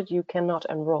reported, you cannot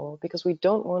enroll, because we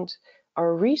don't want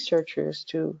our researchers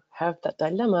to have that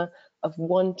dilemma of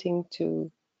wanting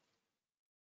to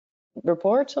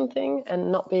report something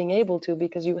and not being able to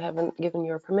because you haven't given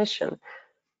your permission.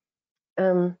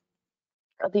 On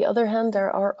the other hand,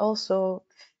 there are also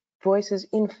voices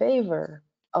in favor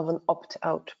of an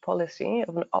opt-out policy,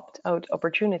 of an opt-out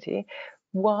opportunity.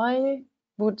 Why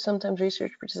would sometimes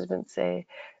research participants say,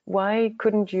 why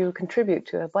couldn't you contribute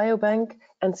to a biobank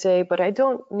and say, but I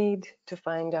don't need to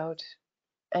find out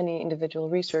any individual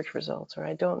research results, or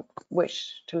I don't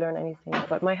wish to learn anything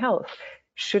about my health?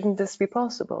 Shouldn't this be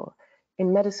possible?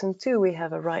 In medicine too, we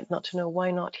have a right not to know.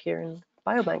 Why not here in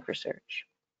biobank research?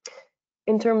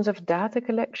 In terms of data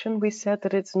collection, we said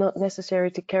that it's not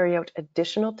necessary to carry out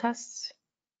additional tests.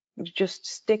 Just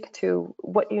stick to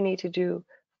what you need to do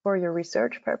for your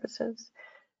research purposes.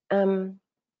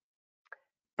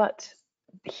 But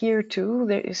here too,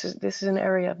 this is an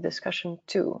area of discussion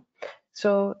too.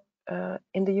 So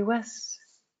in the US,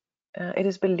 it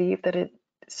is believed that it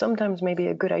sometimes may be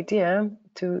a good idea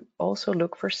to also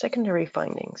look for secondary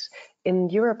findings. In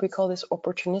Europe, we call this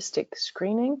opportunistic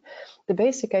screening. The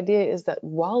basic idea is that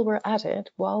while we're at it,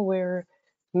 while we're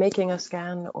making a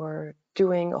scan or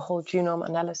doing a whole genome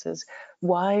analysis,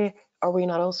 why are we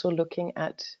not also looking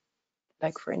at,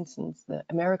 like for instance, the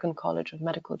American College of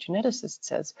Medical Geneticists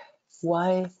says,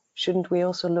 why shouldn't we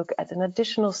also look at an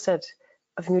additional set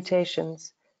of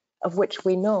mutations of which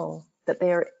we know that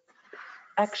they are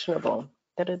actionable,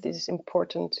 that it is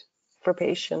important for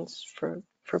patients, for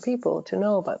people to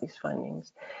know about these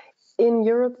findings. In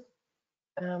Europe,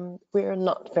 we are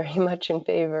not very much in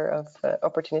favor of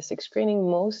opportunistic screening,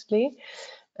 mostly.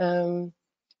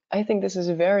 I think this is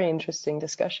a very interesting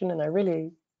discussion, and I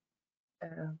really,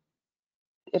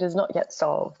 it is not yet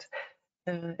solved.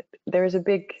 There is a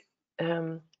big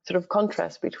sort of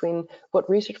contrast between what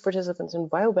research participants and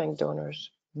biobank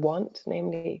donors want,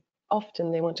 namely,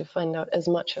 often they want to find out as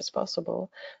much as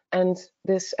possible, and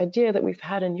this idea that we've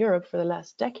had in Europe for the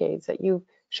last decades, that you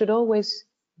should always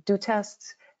do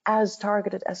tests as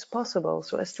targeted as possible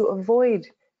so as to avoid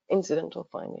incidental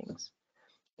findings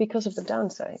because of the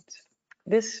downsides.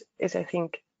 This is, I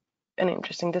think, an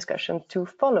interesting discussion to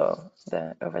follow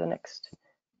over the next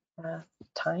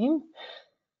time.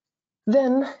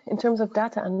 Then, in terms of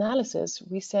data analysis,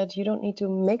 we said you don't need to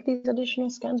make these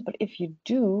additional scans, but if you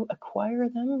do acquire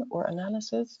them or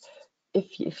analysis,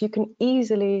 if you can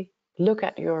easily look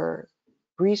at your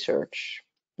research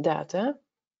data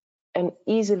and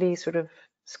easily sort of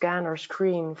scan or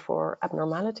screen for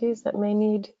abnormalities that may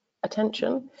need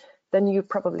attention, then you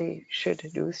probably should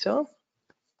do so.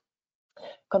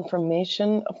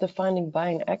 Confirmation of the finding by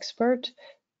an expert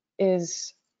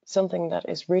is something that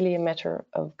is really a matter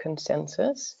of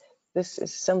consensus. This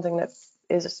is something that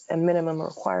is a minimum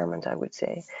requirement, I would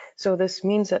say. So this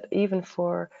means that even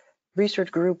for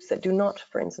research groups that do not,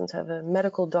 for instance, have a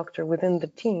medical doctor within the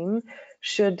team,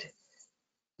 should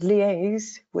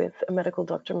liaise with a medical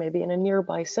doctor maybe in a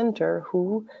nearby center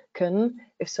who can,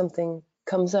 if something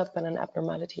comes up and an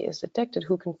abnormality is detected,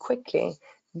 who can quickly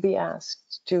be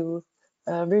asked to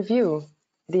review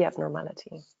the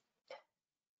abnormality.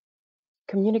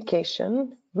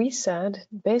 Communication, we said,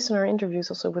 based on our interviews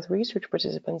also with research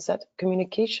participants, that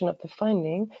communication of the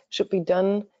finding should be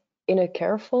done in a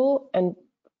careful and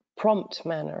prompt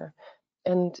manner.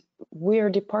 And we are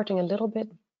departing a little bit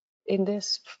in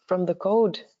this from the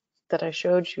code that I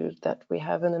showed you that we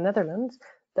have in the Netherlands,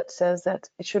 that says that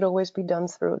it should always be done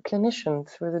through a clinician,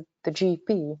 through the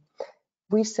GP.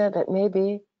 We said that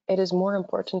maybe it is more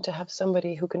important to have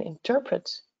somebody who can interpret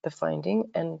the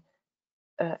finding and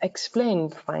explain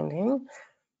the finding,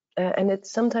 and it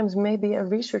sometimes may be a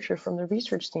researcher from the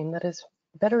research team that is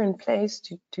better in place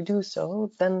to do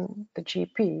so than the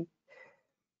GP.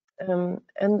 And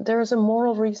there is a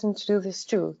moral reason to do this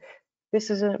too.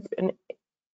 This is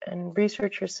and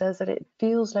researcher says that it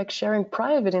feels like sharing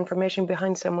private information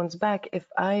behind someone's back if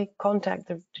I contact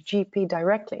the GP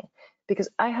directly, because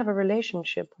I have a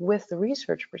relationship with the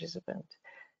research participant.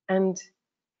 And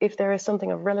if there is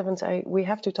something of relevance, we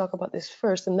have to talk about this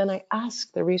first, and then I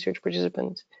ask the research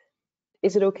participant,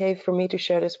 is it okay for me to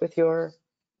share this with your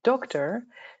doctor?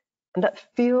 And that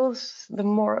feels the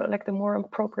more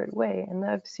appropriate way. And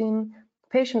I've seen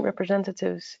patient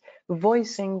representatives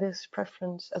voicing this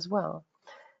preference as well.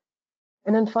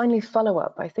 And then finally,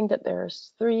 follow-up. I think that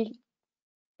there's 3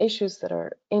 issues that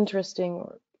are interesting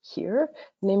here,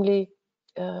 namely,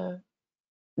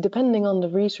 depending on the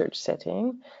research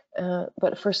setting,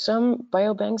 but for some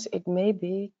biobanks, it may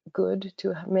be good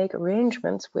to make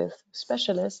arrangements with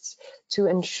specialists to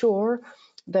ensure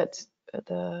that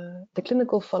the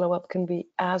clinical follow-up can be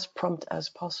as prompt as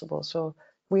possible. So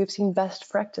we have seen best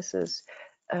practices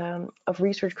of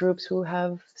research groups who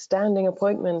have standing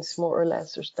appointments, more or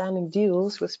less, or standing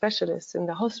deals with specialists in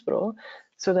the hospital,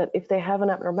 so that if they have an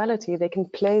abnormality, they can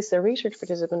place their research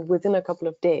participant within a couple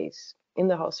of days in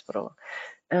the hospital.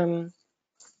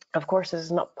 Of course, this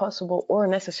is not possible or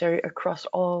necessary across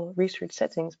all research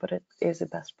settings, but it is a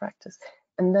best practice.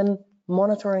 And then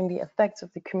monitoring the effects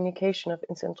of the communication of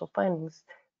incidental findings.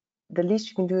 The least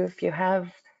you can do if you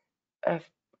have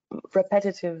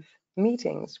repetitive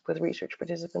meetings with research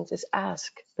participants is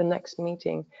ask the next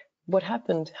meeting, what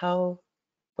happened?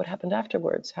 What happened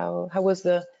afterwards? How was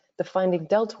the finding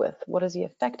dealt with? What is the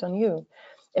effect on you?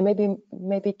 And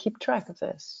maybe keep track of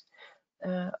this.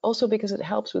 Also because it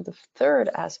helps with the 3rd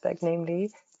aspect,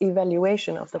 namely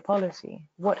evaluation of the policy.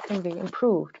 What can be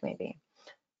improved, maybe?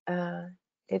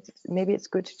 Maybe it's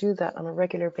good to do that on a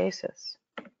regular basis.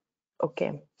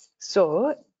 Okay,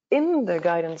 so in the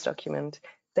guidance document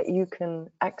that you can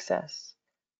access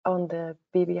on the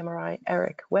BBMRI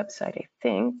ERIC website, I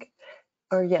think,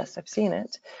 or yes, I've seen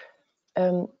it,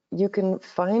 you can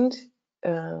find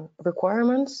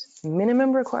requirements,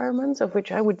 minimum requirements, of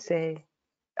which I would say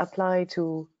apply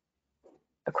to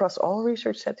across all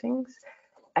research settings,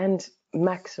 and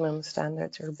maximum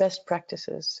standards or best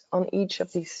practices on each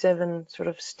of these 7 sort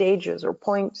of stages or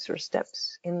points or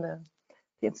steps in the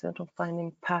incidental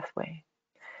finding pathway.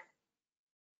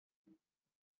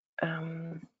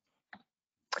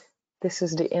 This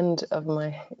is the end of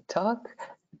my talk.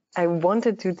 I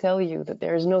wanted to tell you that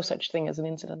there is no such thing as an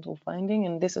incidental finding,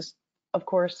 and this is, of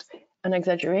course, an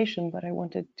exaggeration, but I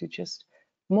wanted to just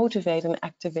motivate and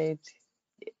activate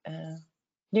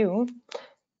you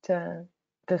to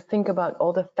think about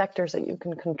all the factors that you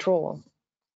can control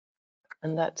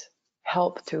and that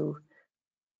help to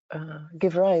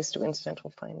give rise to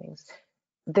incidental findings.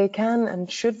 They can and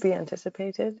should be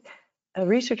anticipated.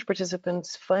 Research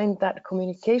participants find that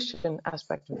communication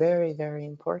aspect very, very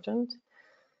important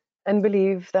and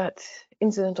believe that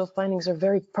incidental findings are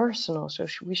very personal. So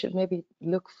we should maybe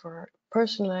look for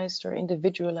personalized or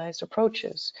individualized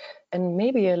approaches and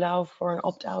maybe allow for an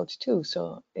opt-out too.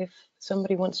 So if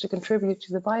somebody wants to contribute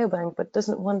to the biobank but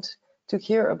doesn't want to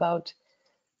hear about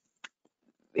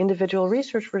individual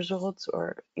research results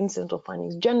or incidental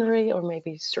findings generally, or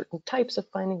maybe certain types of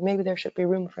findings, maybe there should be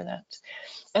room for that.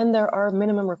 And there are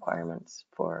minimum requirements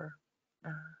for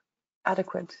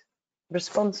adequate,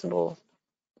 responsible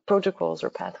protocols or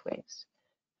pathways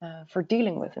for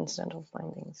dealing with incidental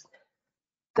findings.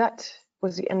 That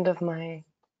was the end of my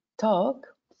talk.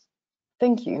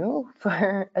 Thank you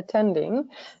for attending.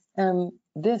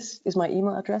 This is my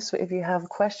email address, so if you have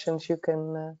questions, you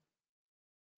can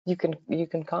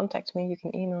contact me, you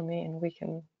can email me, and we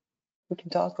can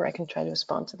talk, or I can try to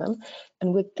respond to them.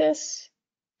 And with this,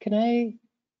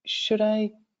 should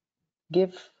I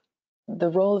give the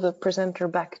role of the presenter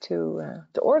back to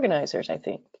the organizers, I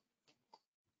think?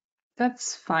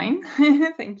 That's fine.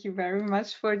 Thank you very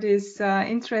much for this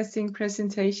interesting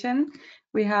presentation.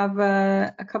 We have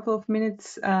a couple of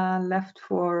minutes left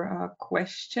for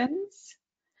questions.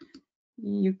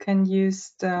 You can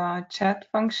use the chat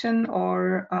function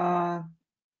or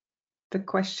the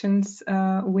questions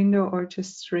window, or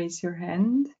just raise your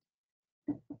hand.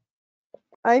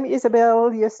 I'm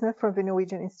Isabel Jesner from the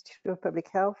Norwegian Institute of Public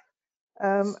Health.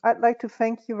 I'd like to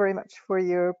thank you very much for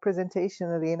your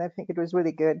presentation, Eline. I think it was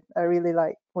really good. I really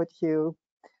like what you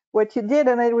did,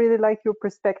 and I really like your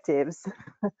perspectives.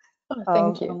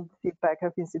 Thank you. Feedback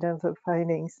of incidental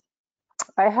findings.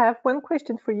 I have one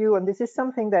question for you, and this is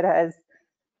something that has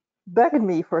bugged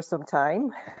me for some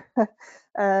time,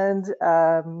 and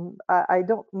I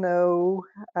don't know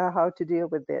how to deal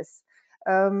with this.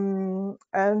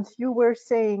 And you were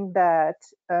saying that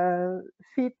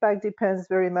feedback depends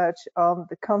very much on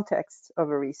the context of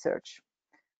a research.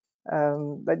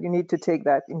 But you need to take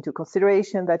that into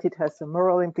consideration, that it has some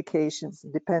moral implications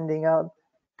depending on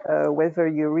whether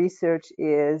your research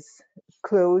is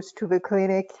close to the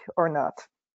clinic or not.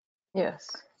 Yes.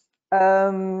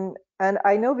 And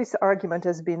I know this argument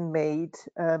has been made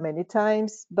many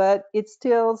times, but it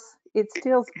still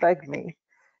bugs me,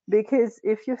 because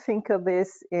if you think of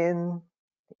this in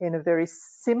in a very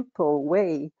simple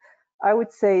way, I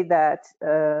would say that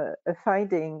a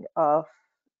finding of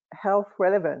health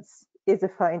relevance is a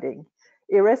finding,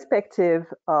 irrespective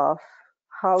of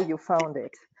how you found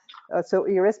it. So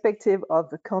irrespective of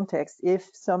the context, if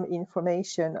some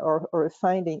information or a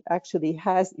finding actually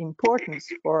has importance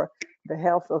for the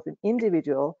health of an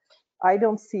individual, I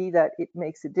don't see that it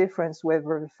makes a difference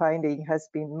whether the finding has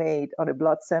been made on a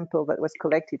blood sample that was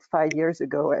collected 5 years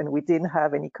ago and we didn't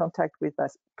have any contact with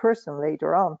that person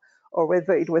later on, or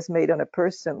whether it was made on a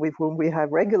person with whom we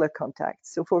have regular contact.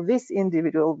 So for this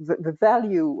individual, the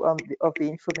value of the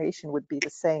information would be the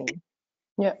same.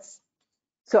 Yes.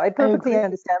 So I perfectly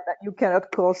understand that you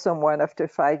cannot call someone after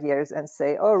 5 years and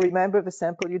say, oh, remember the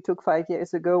sample you took 5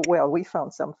 years ago? Well, we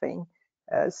found something.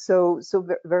 So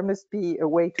there must be a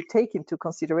way to take into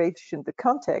consideration the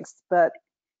context, but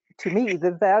to me,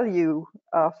 the value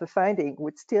of the finding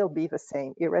would still be the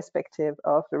same, irrespective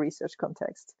of the research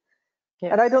context.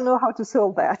 Yes. And I don't know how to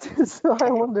solve that. So I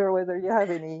wonder whether you have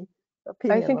any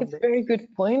opinion. I think it's a very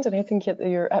good point, and I think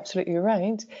you're absolutely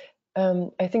right.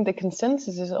 I think the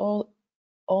consensus is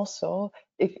also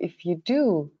if you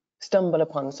do stumble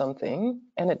upon something,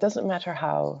 and it doesn't matter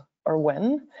how or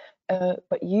when,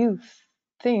 but you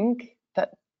think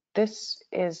that this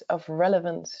is of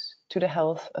relevance to the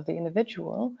health of the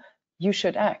individual, you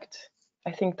should act.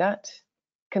 I think that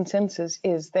consensus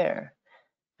is there.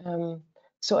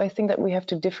 So I think that we have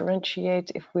to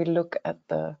differentiate if we look at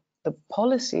the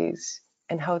policies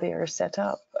and how they are set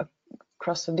up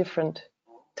across the different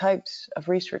types of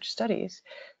research studies.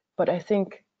 But I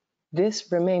think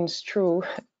this remains true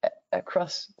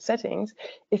across settings.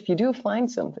 If you do find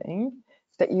something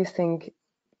that you think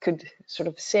could sort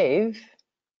of save,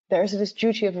 there's this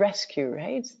duty of rescue,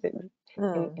 right?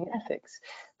 In ethics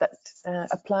that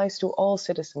applies to all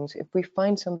citizens. If we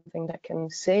find something that can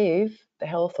save the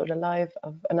health or the life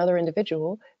of another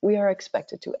individual, we are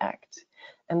expected to act.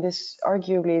 And this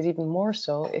arguably is even more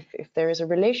so if there is a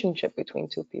relationship between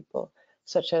two people,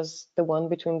 such as the one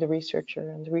between the researcher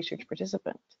and the research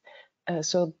participant.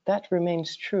 So that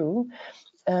remains true.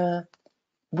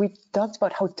 We talked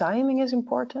about how timing is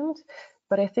important,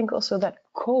 but I think also that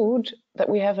code that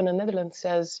we have in the Netherlands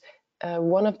says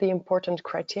one of the important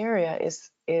criteria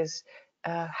is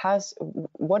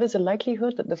what is the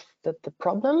likelihood that the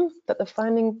problem that the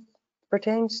finding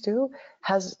pertains to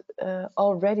has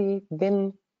already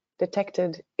been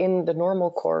detected in the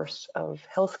normal course of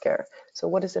healthcare. So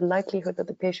what is the likelihood that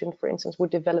the patient, for instance,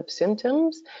 would develop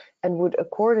symptoms and would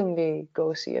accordingly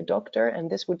go see a doctor, and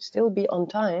this would still be on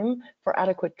time for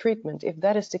adequate treatment? If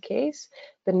that is the case,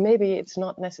 then maybe it's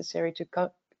not necessary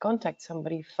to contact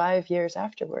somebody 5 years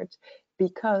afterwards,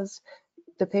 because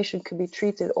the patient could be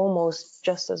treated almost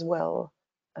just as well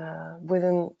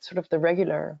within sort of the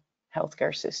regular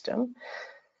healthcare system.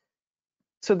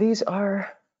 So these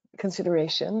are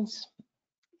considerations.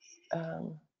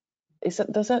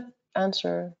 Does that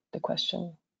answer the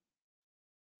question?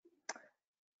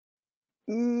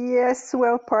 Yes,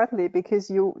 well, partly because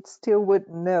you still would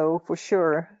know for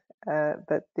sure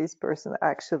that this person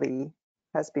actually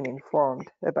has been informed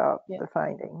about the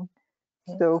finding.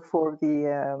 Yeah. So for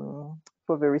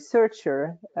the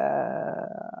researcher,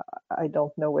 I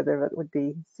don't know whether that would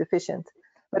be sufficient.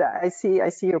 But I see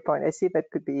your point. I see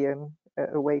that could be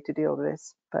a way to deal with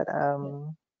this. But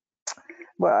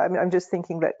well, I'm just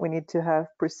thinking that we need to have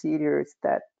procedures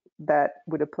that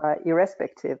would apply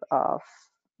irrespective of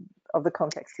the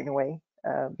context in a way,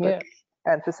 but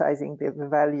emphasizing the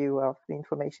value of the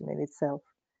information in itself.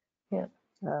 Yeah.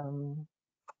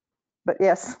 But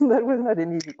yes, that was not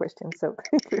an easy question. So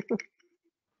thank you.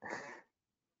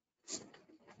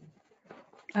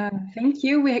 Thank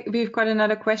you. We've got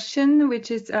another question,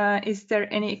 which is there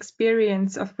any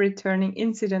experience of returning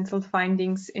incidental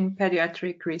findings in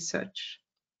pediatric research?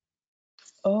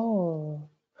 Oh,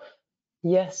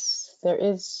 yes, there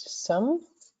is some.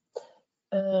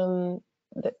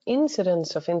 The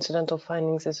incidence of incidental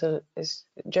findings is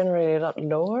generally a lot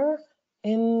lower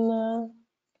in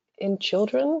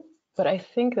children, but I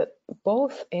think that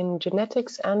both in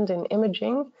genetics and in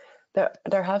imaging,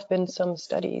 there have been some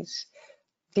studies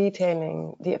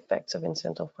detailing the effects of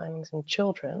incidental findings in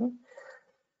children.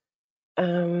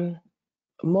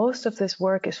 Most of this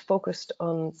work is focused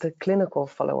on the clinical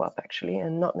follow-up, actually,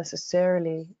 and not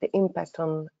necessarily the impact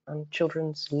on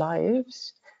children's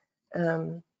lives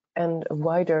and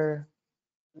wider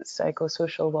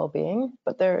psychosocial well-being.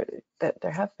 But there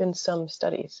have been some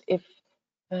studies. If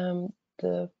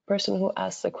the person who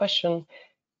asked the question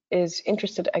is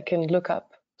interested, I can look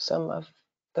up some of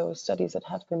those studies that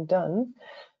have been done.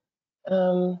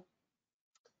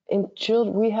 In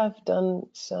children, we have done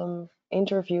some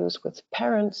interviews with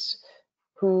parents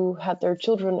who had their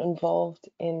children involved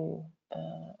in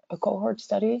a cohort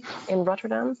study in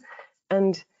Rotterdam,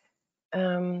 and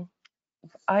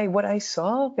what I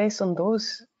saw based on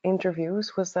those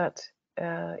interviews was that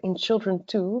in children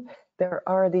too, there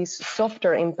are these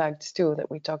softer impacts too that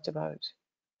we talked about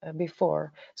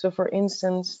before. So for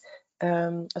instance,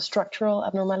 a structural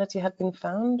abnormality had been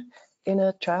found in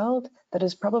a child that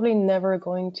is probably never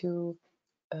going to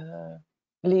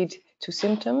lead to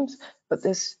symptoms, but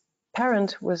this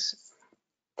parent was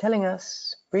telling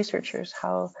us, researchers,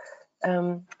 how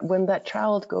when that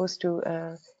child goes to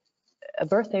a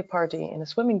birthday party in a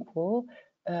swimming pool,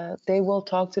 they will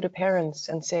talk to the parents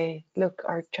and say, look,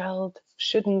 our child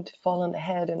shouldn't fall on the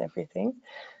head and everything.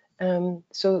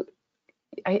 So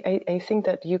I think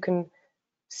that you can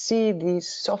see these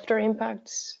softer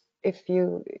impacts if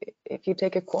you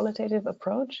take a qualitative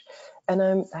approach, and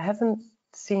I haven't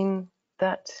seen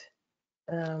that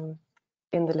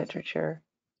in the literature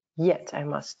yet, I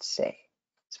must say,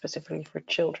 specifically for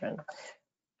children.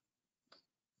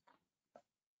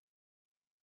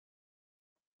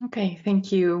 Okay,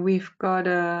 thank you. We've got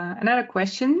another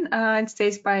question. It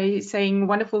states by saying,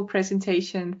 wonderful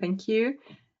presentation, thank you.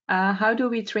 How do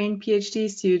we train PhD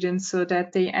students so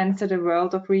that they enter the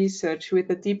world of research with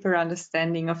a deeper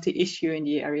understanding of the issue in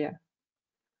the area?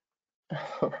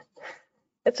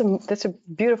 That's a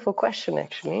beautiful question,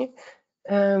 actually.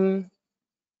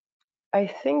 I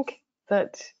think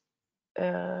that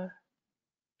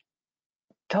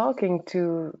talking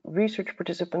to research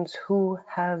participants who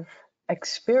have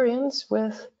experience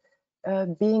with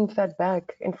being fed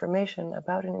back information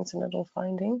about an incidental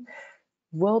finding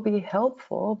will be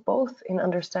helpful, both in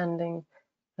understanding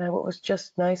what was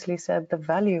just nicely said, the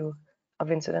value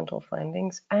of incidental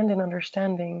findings, and in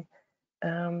understanding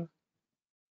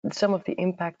some of the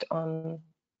impact on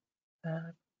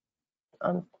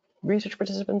research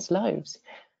participants' lives.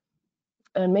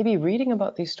 And maybe reading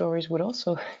about these stories would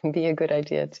also be a good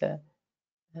idea to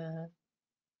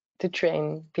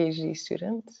train PhD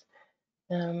students.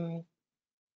 And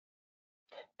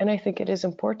I think it is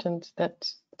important that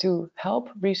to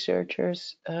help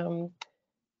researchers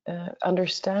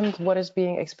understand what is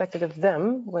being expected of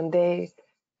them when they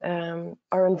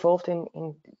are involved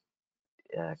in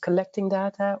collecting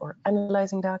data or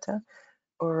analyzing data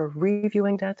or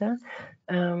reviewing data.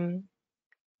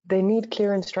 They need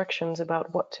clear instructions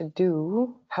about what to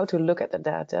do, how to look at the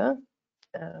data.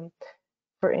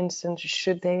 For instance,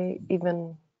 should they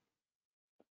even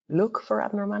look for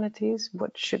abnormalities?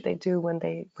 What should they do when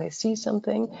they see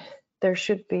something? There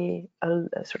should be a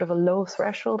sort of a low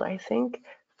threshold, I think,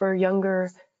 for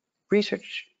younger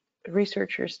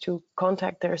researchers to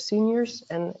contact their seniors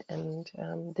and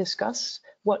discuss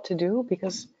what to do,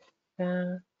 because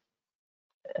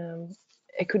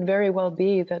it could very well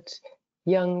be that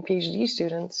young PhD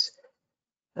students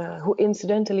who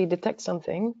incidentally detect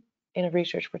something in a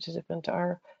research participant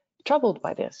are troubled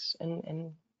by this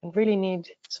and really need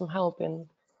some help in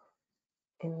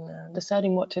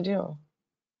deciding what to do.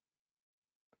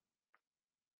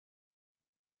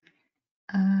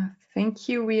 Thank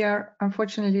you. We are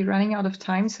unfortunately running out of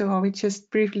time, so I will just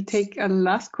briefly take a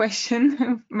last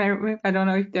question. I don't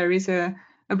know if there is a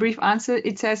brief answer.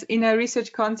 It says, in a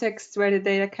research context where the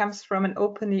data comes from an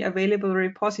openly available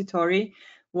repository,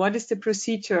 what is the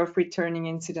procedure of returning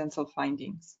incidental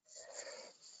findings?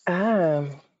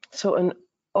 So an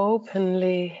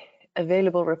openly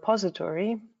available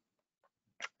repository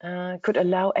could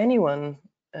allow anyone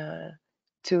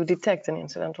to detect an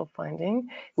incidental finding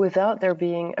without there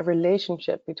being a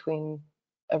relationship between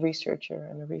a researcher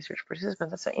and a research participant.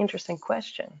 That's an interesting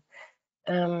question.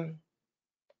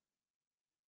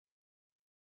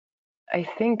 I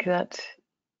think that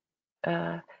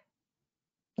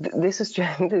this is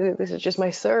just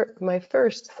my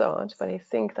first thought, but I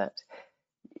think that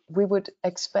we would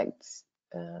expect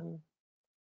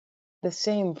the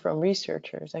same from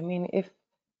researchers. I mean, if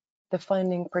the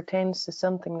finding pertains to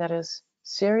something that is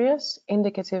serious,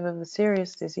 indicative of a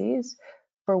serious disease,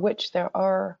 for which there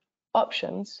are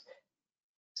options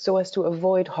so as to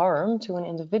avoid harm to an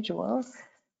individual,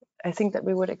 I think that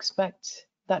we would expect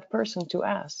that person to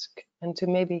ask and to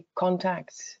maybe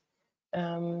contact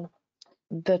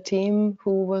the team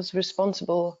who was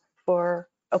responsible for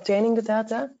obtaining the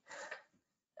data,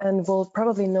 and will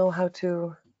probably know how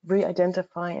to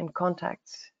re-identify and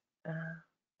contact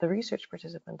the research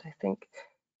participant, I think.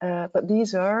 But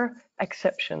these are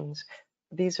exceptions.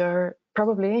 These are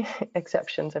probably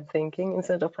exceptions, I'm thinking,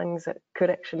 instead of things that could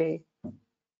actually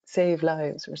save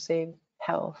lives or save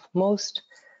health. Most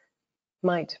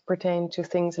might pertain to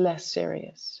things less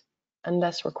serious and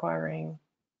less requiring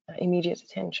immediate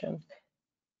attention.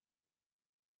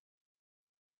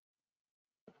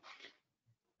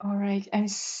 All right, I'm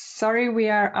sorry we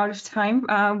are out of time.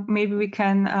 Maybe we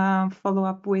can follow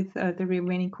up with the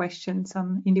remaining questions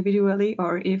individually,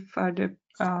 or if the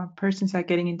persons are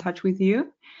getting in touch with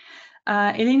you.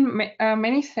 Eline,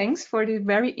 many thanks for the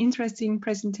very interesting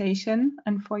presentation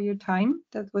and for your time.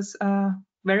 That was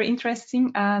very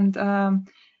interesting. And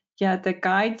yeah, the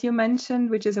guide you mentioned,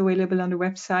 which is available on the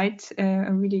website, I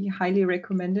really highly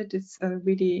recommend it. It's a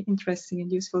really interesting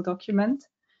and useful document.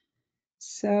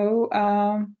 So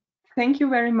thank you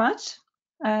very much.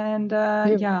 And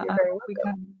yeah, we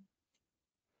can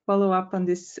follow up on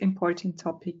this important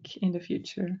topic in the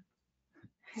future.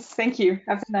 Thank you.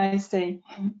 Have a nice day.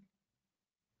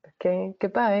 Okay,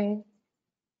 goodbye.